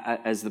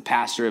the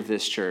pastor of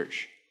this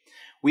church.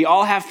 We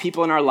all have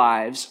people in our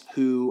lives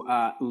who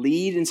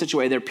lead in such a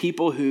way. They're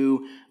people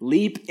who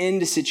leap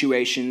into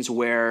situations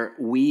where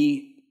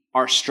we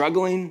are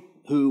struggling,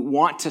 who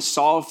want to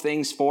solve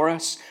things for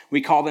us. We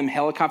call them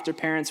helicopter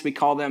parents. We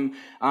call them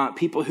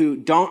people who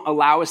don't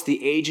allow us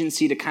the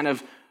agency to kind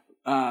of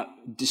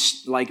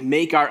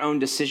make our own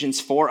decisions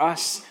for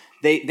us.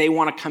 They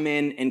want to come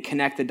in and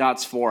connect the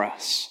dots for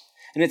us.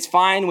 And it's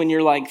fine when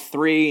you're like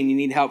 3 and you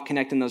need help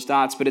connecting those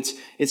dots, but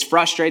it's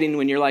frustrating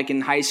when you're like in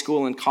high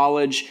school and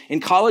college. In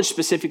college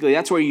specifically,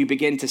 that's where you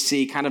begin to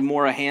see kind of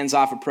more a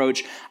hands-off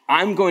approach.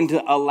 I'm going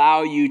to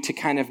allow you to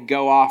kind of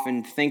go off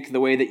and think the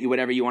way that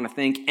whatever you want to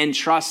think, and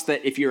trust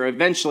that if you're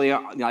eventually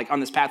like on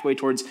this pathway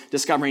towards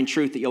discovering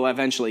truth, that you'll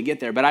eventually get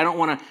there. But I don't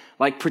want to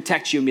like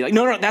protect you and be like,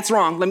 no, that's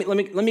wrong.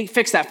 Let me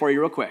fix that for you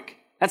real quick.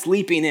 That's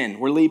leaping in.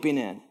 We're leaping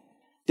in.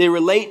 They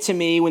relate to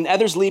me when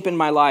others leap in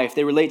my life.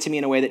 They relate to me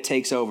in a way that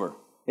takes over.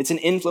 It's an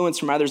influence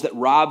from others that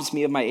robs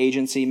me of my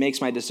agency,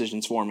 makes my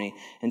decisions for me,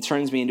 and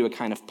turns me into a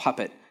kind of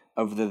puppet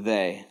of the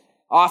they.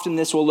 Often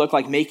this will look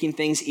like making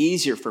things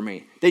easier for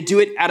me. They do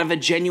it out of a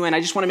genuine,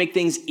 I just want to make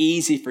things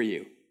easy for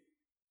you.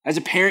 As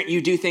a parent, you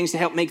do things to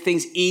help make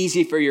things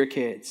easy for your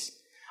kids.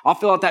 I'll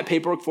fill out that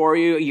paperwork for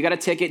you. You got a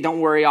ticket,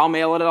 don't worry. I'll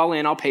mail it all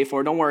in. I'll pay for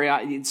it. Don't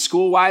worry.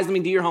 School-wise, let me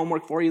do your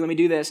homework for you. Let me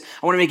do this.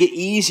 I want to make it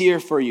easier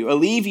for you,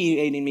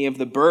 alleviating me of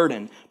the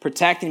burden,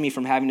 protecting me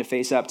from having to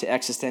face up to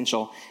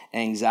existential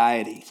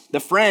anxiety. The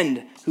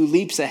friend who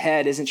leaps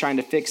ahead isn't trying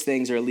to fix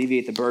things or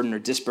alleviate the burden or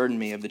disburden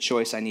me of the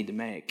choice I need to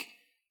make.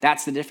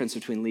 That's the difference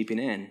between leaping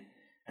in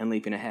and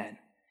leaping ahead.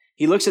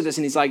 He looks at this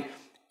and he's like,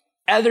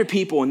 other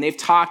people, when they've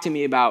talked to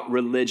me about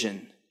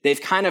religion,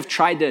 they've kind of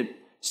tried to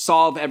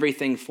solve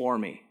everything for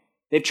me.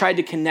 They've tried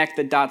to connect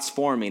the dots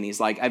for me. And he's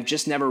like, I've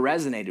just never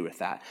resonated with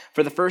that.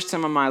 For the first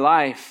time in my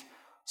life,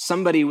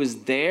 somebody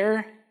was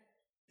there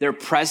Their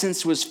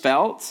presence was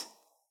felt.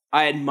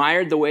 I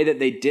admired the way that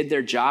they did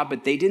their job,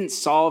 but they didn't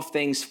solve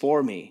things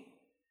for me.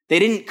 They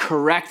didn't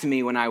correct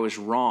me when I was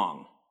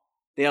wrong.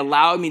 They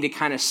allowed me to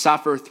kind of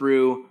suffer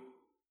through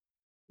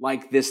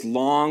like this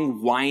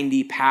long,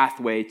 windy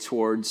pathway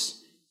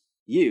towards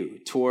you,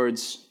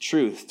 towards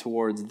truth,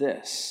 towards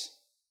this.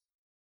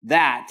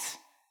 That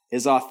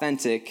is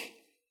authentic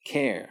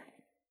care.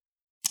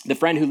 The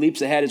friend who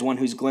leaps ahead is one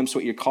who's glimpsed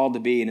what you're called to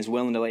be and is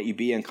willing to let you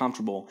be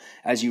uncomfortable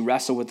as you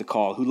wrestle with the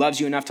call, who loves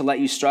you enough to let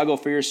you struggle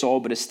for your soul,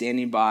 but is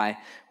standing by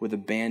with a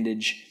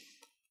bandage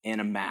and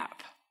a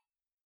map.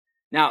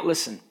 Now,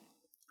 listen,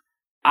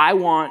 I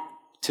want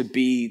to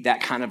be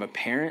that kind of a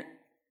parent.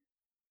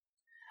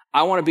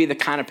 I want to be the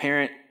kind of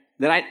parent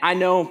that I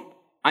know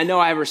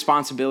I have a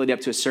responsibility up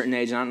to a certain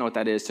age, and I don't know what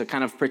that is, to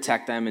kind of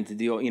protect them and to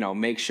deal,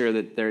 make sure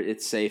that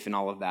it's safe and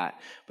all of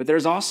that. But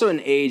there's also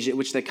an age at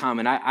which they come,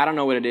 and I don't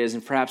know what it is,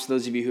 and perhaps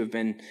those of you who have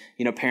been,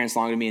 parents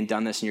longer than me and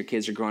done this, and your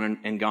kids are grown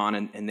and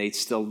gone, and they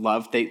still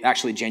they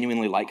actually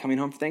genuinely like coming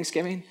home for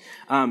Thanksgiving.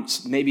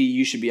 So maybe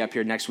you should be up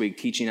here next week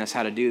teaching us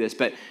how to do this,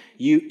 but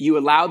you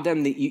allowed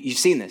them, you've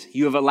seen this,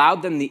 you have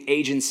allowed them the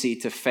agency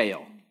to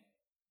fail.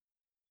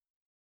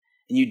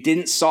 And you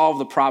didn't solve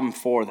the problem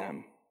for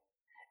them.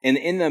 And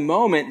in the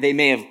moment, they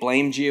may have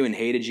blamed you and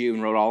hated you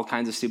and wrote all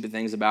kinds of stupid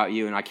things about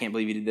you. And I can't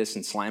believe you did this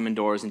and slamming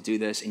doors and do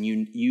this. And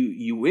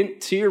you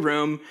went to your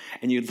room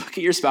and you'd look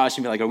at your spouse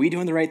and be like, are we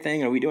doing the right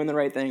thing? Are we doing the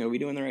right thing? Are we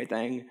doing the right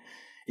thing?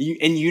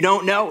 And you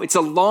don't know. It's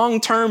a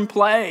long-term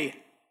play.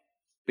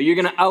 But you're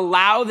going to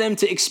allow them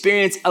to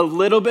experience a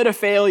little bit of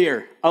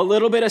failure, a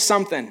little bit of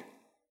something,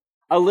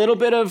 a little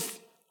bit of,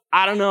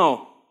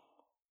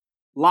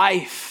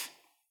 life.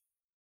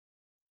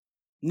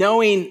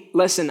 Knowing,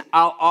 listen,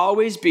 I'll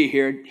always be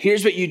here.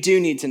 Here's what you do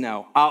need to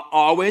know. I'll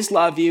always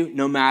love you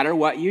no matter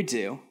what you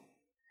do.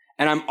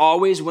 And I'm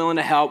always willing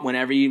to help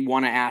whenever you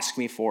want to ask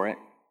me for it.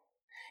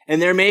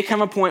 And there may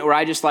come a point where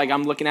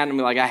I'm looking at them and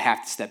be like, I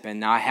have to step in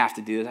now. I have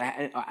to do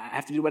this. I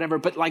have to do whatever.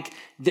 But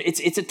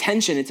it's a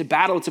tension. It's a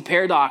battle. It's a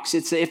paradox.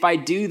 If I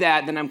do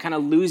that, then I'm kind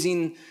of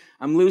losing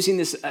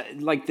this,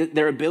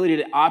 their ability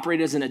to operate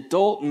as an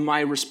adult, and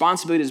my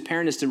responsibility as a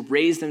parent is to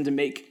raise them to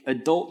make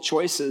adult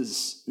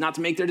choices, not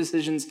to make their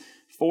decisions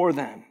for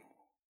them.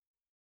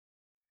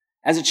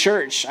 As a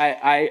church,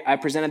 I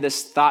presented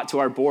this thought to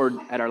our board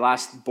at our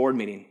last board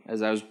meeting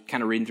as I was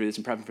kind of reading through this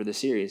and prepping for this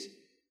series.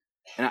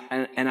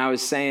 And I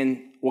was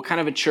saying, what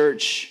kind of a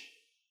church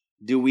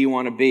do we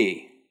want to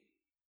be?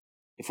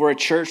 If we're a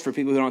church for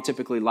people who don't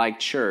typically like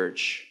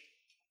church,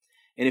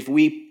 and if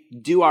we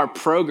do our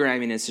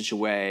programming in such a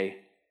way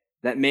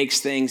that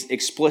makes things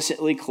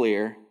explicitly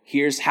clear,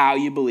 here's how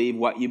you believe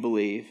what you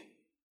believe.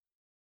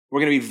 We're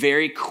going to be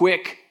very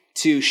quick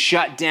to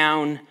shut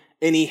down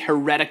any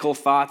heretical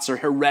thoughts or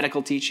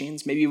heretical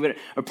teachings. Maybe you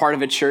are part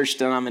of a church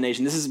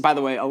denomination. This is, by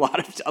the way, a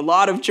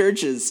lot of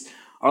churches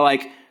are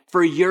like,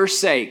 for your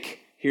sake,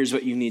 here's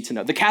what you need to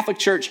know. The Catholic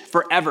Church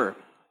forever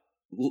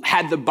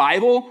had the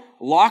Bible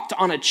locked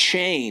on a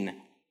chain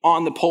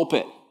on the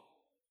pulpit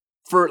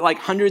for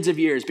hundreds of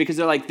years, because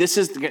they're like, this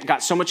has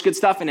got so much good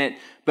stuff in it,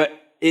 but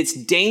it's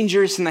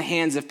dangerous in the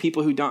hands of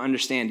people who don't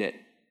understand it.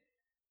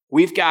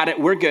 We've got it.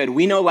 We're good.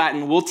 We know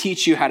Latin. We'll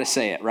teach you how to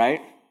say it,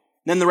 right?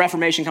 Then the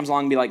Reformation comes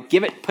along and be like,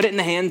 put it in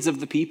the hands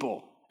of the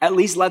people. At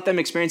least let them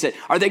experience it.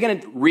 Are they going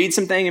to read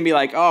something and be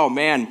like, oh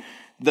man,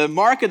 the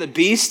mark of the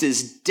beast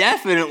is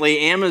definitely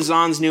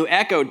Amazon's new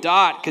Echo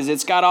Dot, because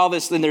it's got all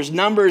this, and there's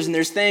numbers and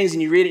there's things,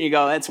 and you read it and you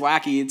go, that's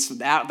wacky,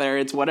 it's out there,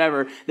 it's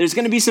whatever. There's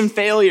going to be some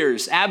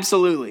failures,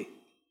 absolutely.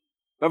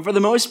 But for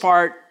the most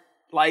part,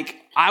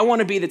 I want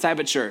to be the type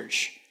of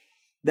church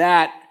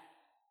that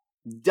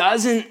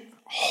doesn't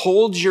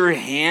hold your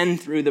hand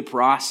through the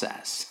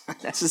process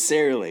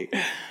necessarily,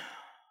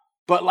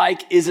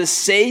 but is a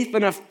safe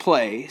enough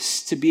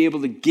place to be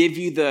able to give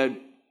you the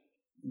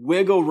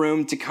wiggle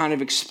room to kind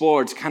of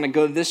explore, to kind of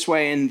go this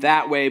way and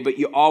that way, but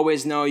you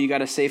always know you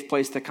got a safe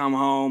place to come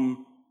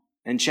home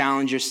and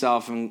challenge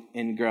yourself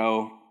and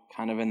grow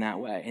kind of in that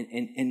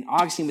way. And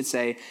Augustine would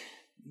say,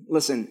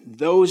 listen,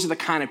 those are the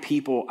kind of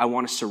people I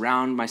want to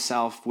surround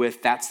myself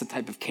with. That's the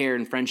type of care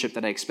and friendship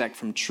that I expect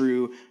from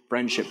true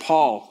friendship.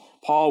 Paul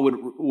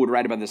would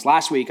write about this.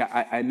 Last week,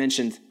 I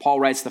mentioned Paul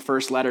writes the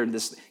first letter.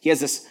 He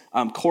has this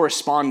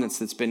correspondence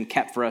that's been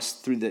kept for us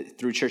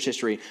through church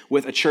history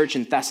with a church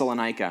in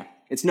Thessalonica.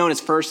 It's known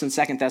as 1st and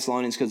 2nd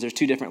Thessalonians because there's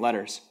two different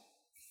letters.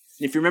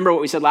 And if you remember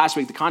what we said last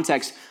week, the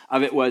context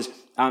of it was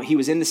he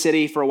was in the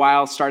city for a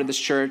while, started this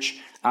church,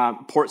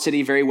 port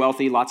city, very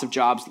wealthy, lots of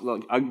jobs,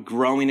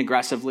 growing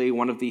aggressively,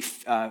 one of the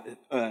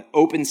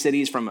open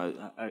cities from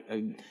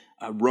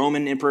a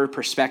Roman emperor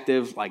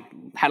perspective,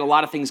 had a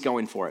lot of things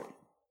going for it.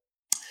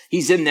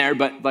 He's in there,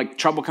 but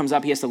trouble comes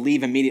up. He has to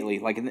leave immediately,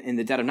 in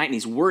the dead of night. And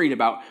he's worried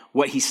about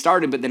what he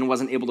started, but then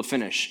wasn't able to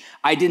finish.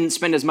 I didn't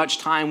spend as much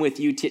time with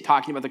you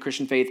talking about the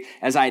Christian faith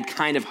as I had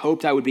kind of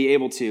hoped I would be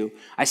able to.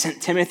 I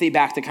sent Timothy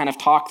back to kind of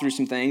talk through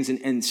some things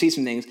and see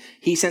some things.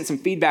 He sent some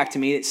feedback to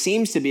me. It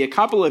seems to be a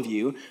couple of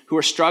you who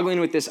are struggling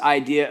with this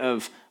idea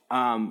of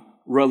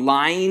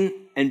relying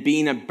and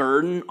being a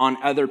burden on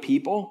other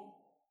people.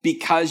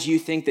 because you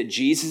think that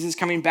Jesus is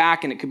coming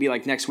back and it could be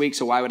like next week,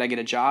 so why would I get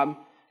a job?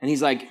 And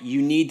he's like,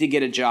 you need to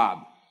get a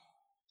job.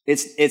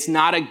 It's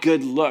not a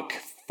good look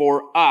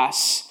for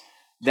us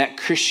that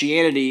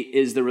Christianity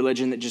is the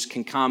religion that just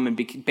can come and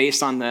be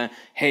based on the,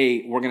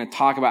 hey, we're going to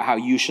talk about how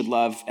you should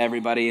love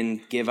everybody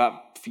and give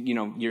up,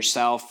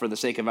 yourself for the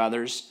sake of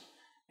others.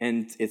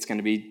 And it's going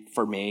to be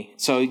for me.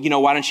 So,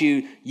 why don't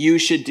you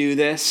should do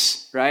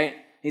this, right?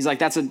 He's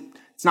like,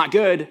 it's not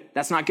good.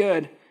 That's not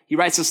good. He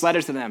writes this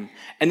letter to them.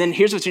 And then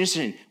here's what's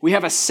interesting. We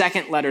have a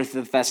second letter to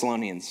the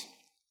Thessalonians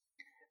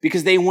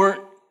because they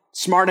weren't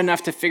smart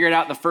enough to figure it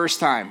out the first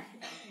time.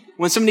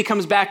 When somebody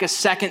comes back a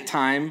second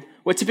time,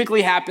 what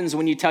typically happens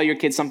when you tell your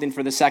kids something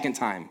for the second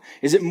time?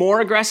 Is it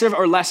more aggressive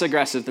or less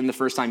aggressive than the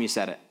first time you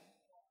said it?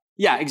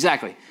 Yeah,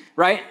 exactly,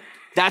 right?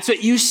 That's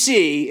what you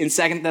see in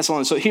 2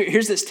 Thessalonians. So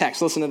here's this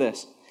text. Listen to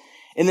this.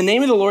 In the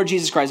name of the Lord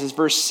Jesus Christ, this is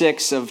verse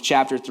 6 of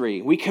chapter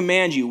 3. We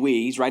command you,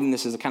 he's writing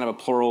this as a kind of a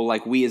plural,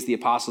 like we as the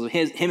apostles,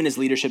 him and his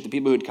leadership, the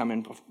people who had come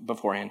in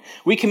beforehand.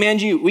 We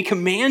command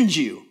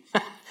you.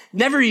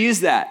 Never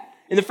use that.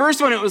 In the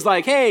first one, it was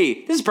like,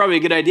 hey, this is probably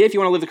a good idea if you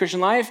want to live the Christian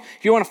life.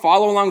 If you want to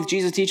follow along with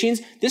Jesus' teachings,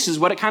 this is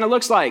what it kind of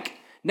looks like.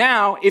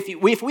 Now,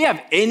 if we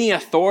have any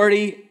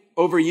authority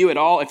over you at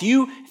all, if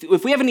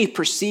we have any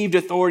perceived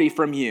authority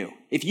from you,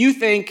 if you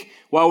think,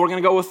 well, we're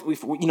going to go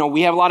with,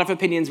 we have a lot of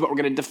opinions, but we're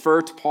going to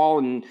defer to Paul,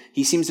 and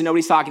he seems to know what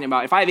he's talking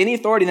about. If I have any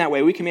authority in that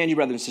way, we command you,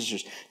 brothers and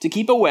sisters, to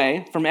keep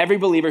away from every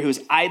believer who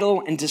is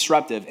idle and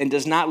disruptive and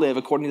does not live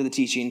according to the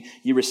teaching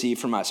you receive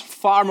from us.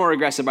 Far more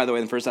aggressive, by the way,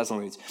 than 1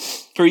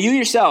 Thessalonians. For you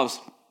yourselves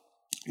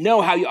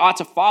know how you ought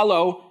to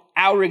follow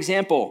our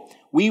example.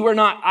 We were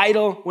not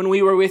idle when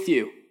we were with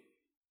you.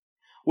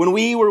 When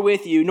we were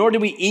with you, nor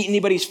did we eat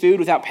anybody's food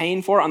without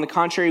paying for it. On the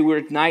contrary, we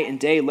were night and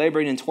day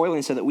laboring and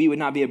toiling so that we would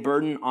not be a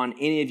burden on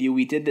any of you.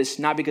 We did this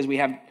not because we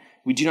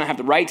do not have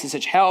the right to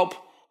such help,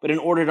 but in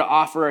order to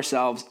offer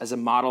ourselves as a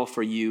model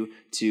for you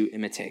to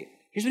imitate.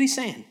 Here's what he's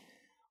saying.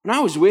 When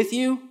I was with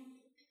you,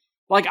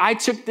 I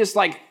took this,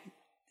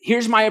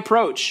 here's my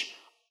approach.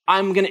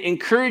 I'm going to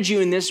encourage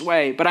you in this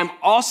way, but I'm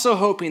also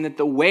hoping that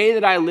the way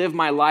that I live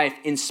my life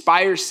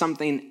inspires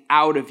something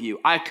out of you.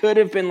 I could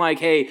have been like,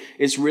 hey,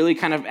 it's really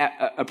kind of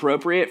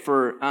appropriate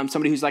for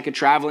somebody who's like a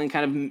traveling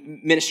kind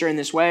of minister in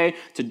this way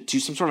to do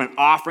some sort of an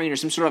offering or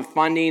some sort of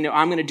funding.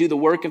 I'm going to do the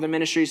work of the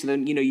ministry so that,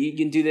 you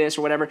can do this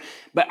or whatever.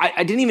 But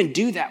I didn't even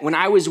do that. When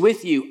I was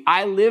with you,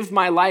 I lived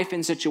my life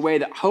in such a way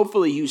that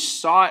hopefully you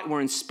saw it, were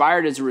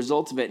inspired as a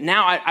result of it.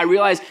 Now I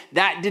realize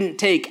that didn't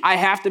take. I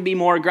have to be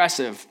more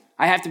aggressive.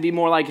 I have to be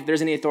more like, if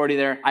there's any authority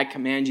there, I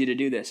command you to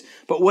do this.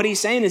 But what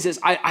he's saying is this,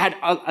 I had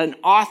an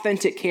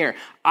authentic care.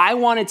 I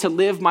wanted to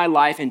live my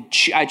life, and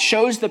I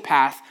chose the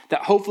path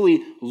that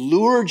hopefully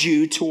lured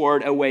you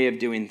toward a way of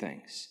doing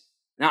things.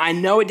 Now, I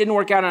know it didn't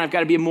work out, and I've got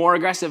to be more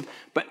aggressive,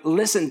 but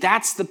listen,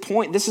 that's the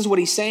point. This is what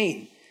he's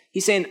saying.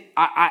 He's saying,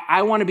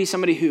 I want to be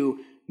somebody who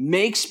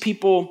makes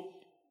people,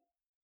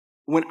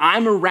 when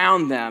I'm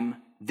around them,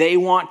 they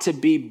want to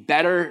be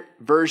better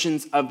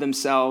versions of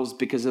themselves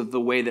because of the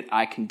way that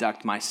I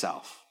conduct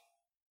myself.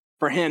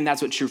 For him,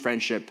 that's what true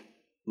friendship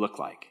looked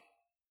like.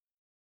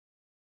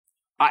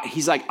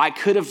 He's like, I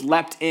could have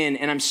leapt in,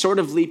 and I'm sort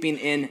of leaping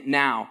in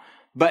now,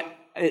 but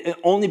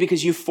only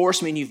because you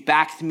forced me and you've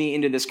backed me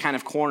into this kind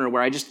of corner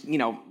where I just,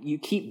 you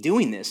keep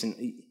doing this,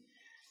 and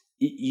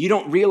you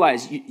don't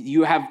realize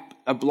you have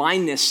a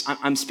blindness.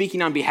 I'm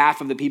speaking on behalf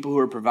of the people who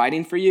are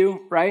providing for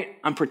you, right?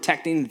 I'm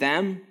protecting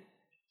them.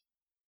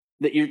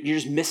 That you're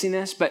just missing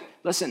this. But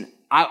listen,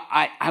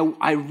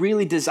 I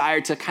really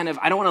desire to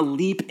I don't want to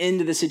leap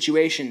into the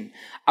situation.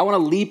 I want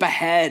to leap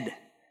ahead.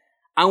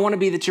 I want to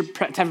be the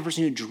type of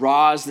person who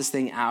draws this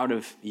thing out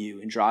of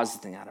you and draws the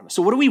thing out of us.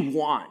 So what do we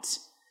want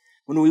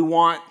when we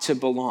want to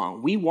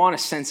belong? We want a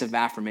sense of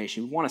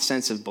affirmation. We want a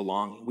sense of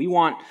belonging. We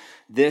want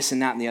this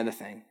and that and the other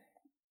thing.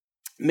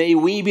 May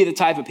we be the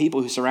type of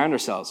people who surround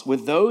ourselves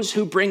with those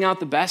who bring out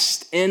the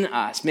best in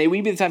us. May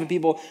we be the type of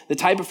people, the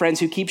type of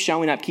friends who keep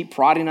showing up, keep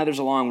prodding others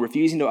along,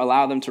 refusing to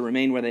allow them to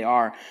remain where they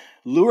are,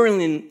 luring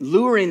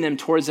them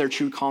towards their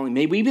true calling.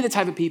 May we be the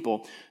type of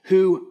people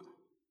who,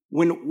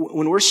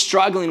 when we're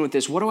struggling with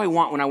this, what do I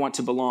want when I want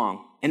to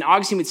belong? And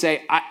Augustine would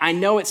say, I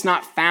know it's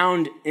not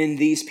found in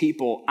these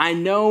people. I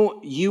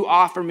know you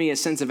offer me a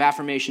sense of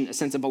affirmation, a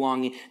sense of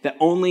belonging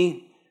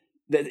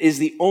that is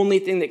the only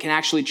thing that can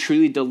actually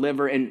truly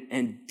deliver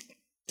and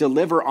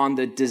deliver on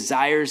the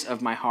desires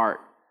of my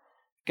heart.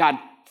 God,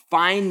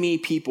 find me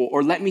people,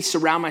 or let me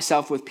surround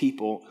myself with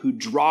people who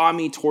draw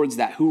me towards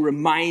that, who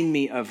remind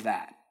me of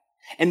that.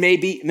 And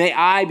may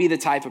I be the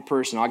type of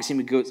person, Augustine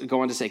would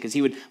go on to say, because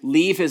he would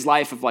leave his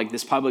life of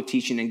this public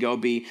teaching and go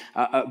be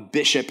a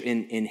bishop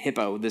in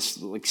Hippo,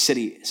 this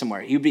city somewhere.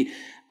 He would be,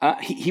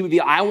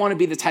 I want to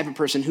be the type of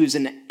person who's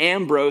an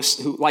Ambrose,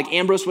 who like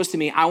Ambrose was to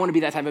me. I want to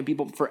be that type of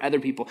people for other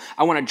people.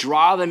 I want to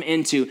draw them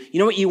into, you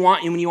know what you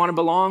want when you want to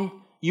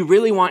belong? You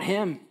really want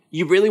him.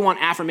 you really want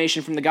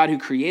affirmation from the God who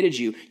created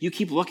you, you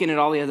keep looking at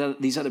all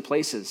these other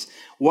places.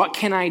 What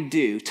can I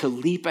do to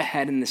leap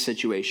ahead in this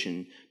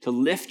situation, to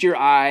lift your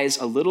eyes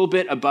a little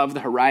bit above the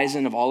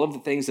horizon of all of the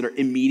things that are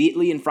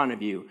immediately in front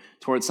of you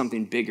towards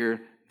something bigger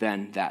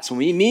than that? So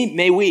may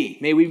we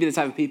be the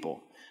type of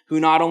people who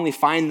not only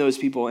find those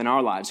people in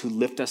our lives who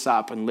lift us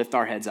up and lift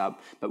our heads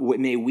up, but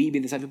may we be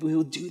the type of people who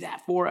will do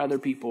that for other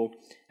people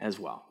as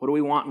well. What do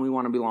we want when we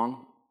want to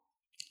belong?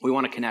 We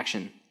want a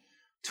connection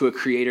to a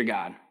creator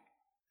God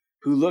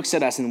who looks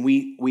at us and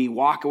we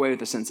walk away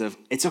with a sense of,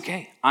 it's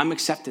okay, I'm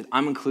accepted,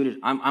 I'm included,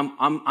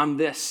 I'm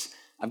this.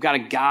 I've got a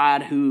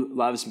God who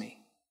loves me.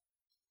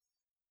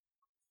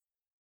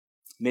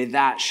 May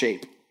that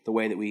shape the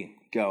way that we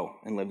go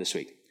and live this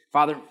week.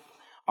 Father,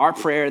 our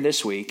prayer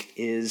this week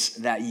is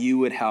that you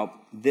would help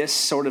this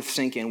sort of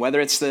sink in, whether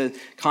it's the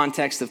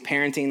context of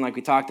parenting like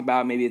we talked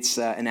about, maybe it's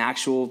an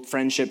actual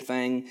friendship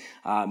thing,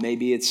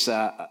 maybe it's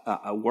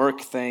a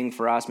work thing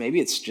for us, maybe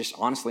it's just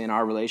honestly in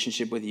our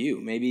relationship with you.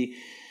 Maybe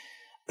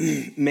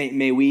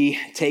may we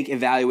take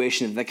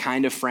evaluation of the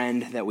kind of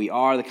friend that we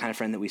are, the kind of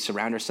friend that we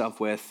surround ourselves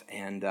with,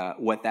 and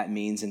what that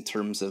means in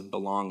terms of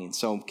belonging.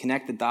 So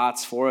connect the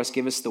dots for us.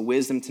 Give us the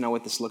wisdom to know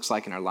what this looks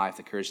like in our life,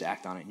 the courage to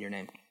act on it in your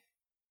name.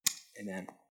 Amen.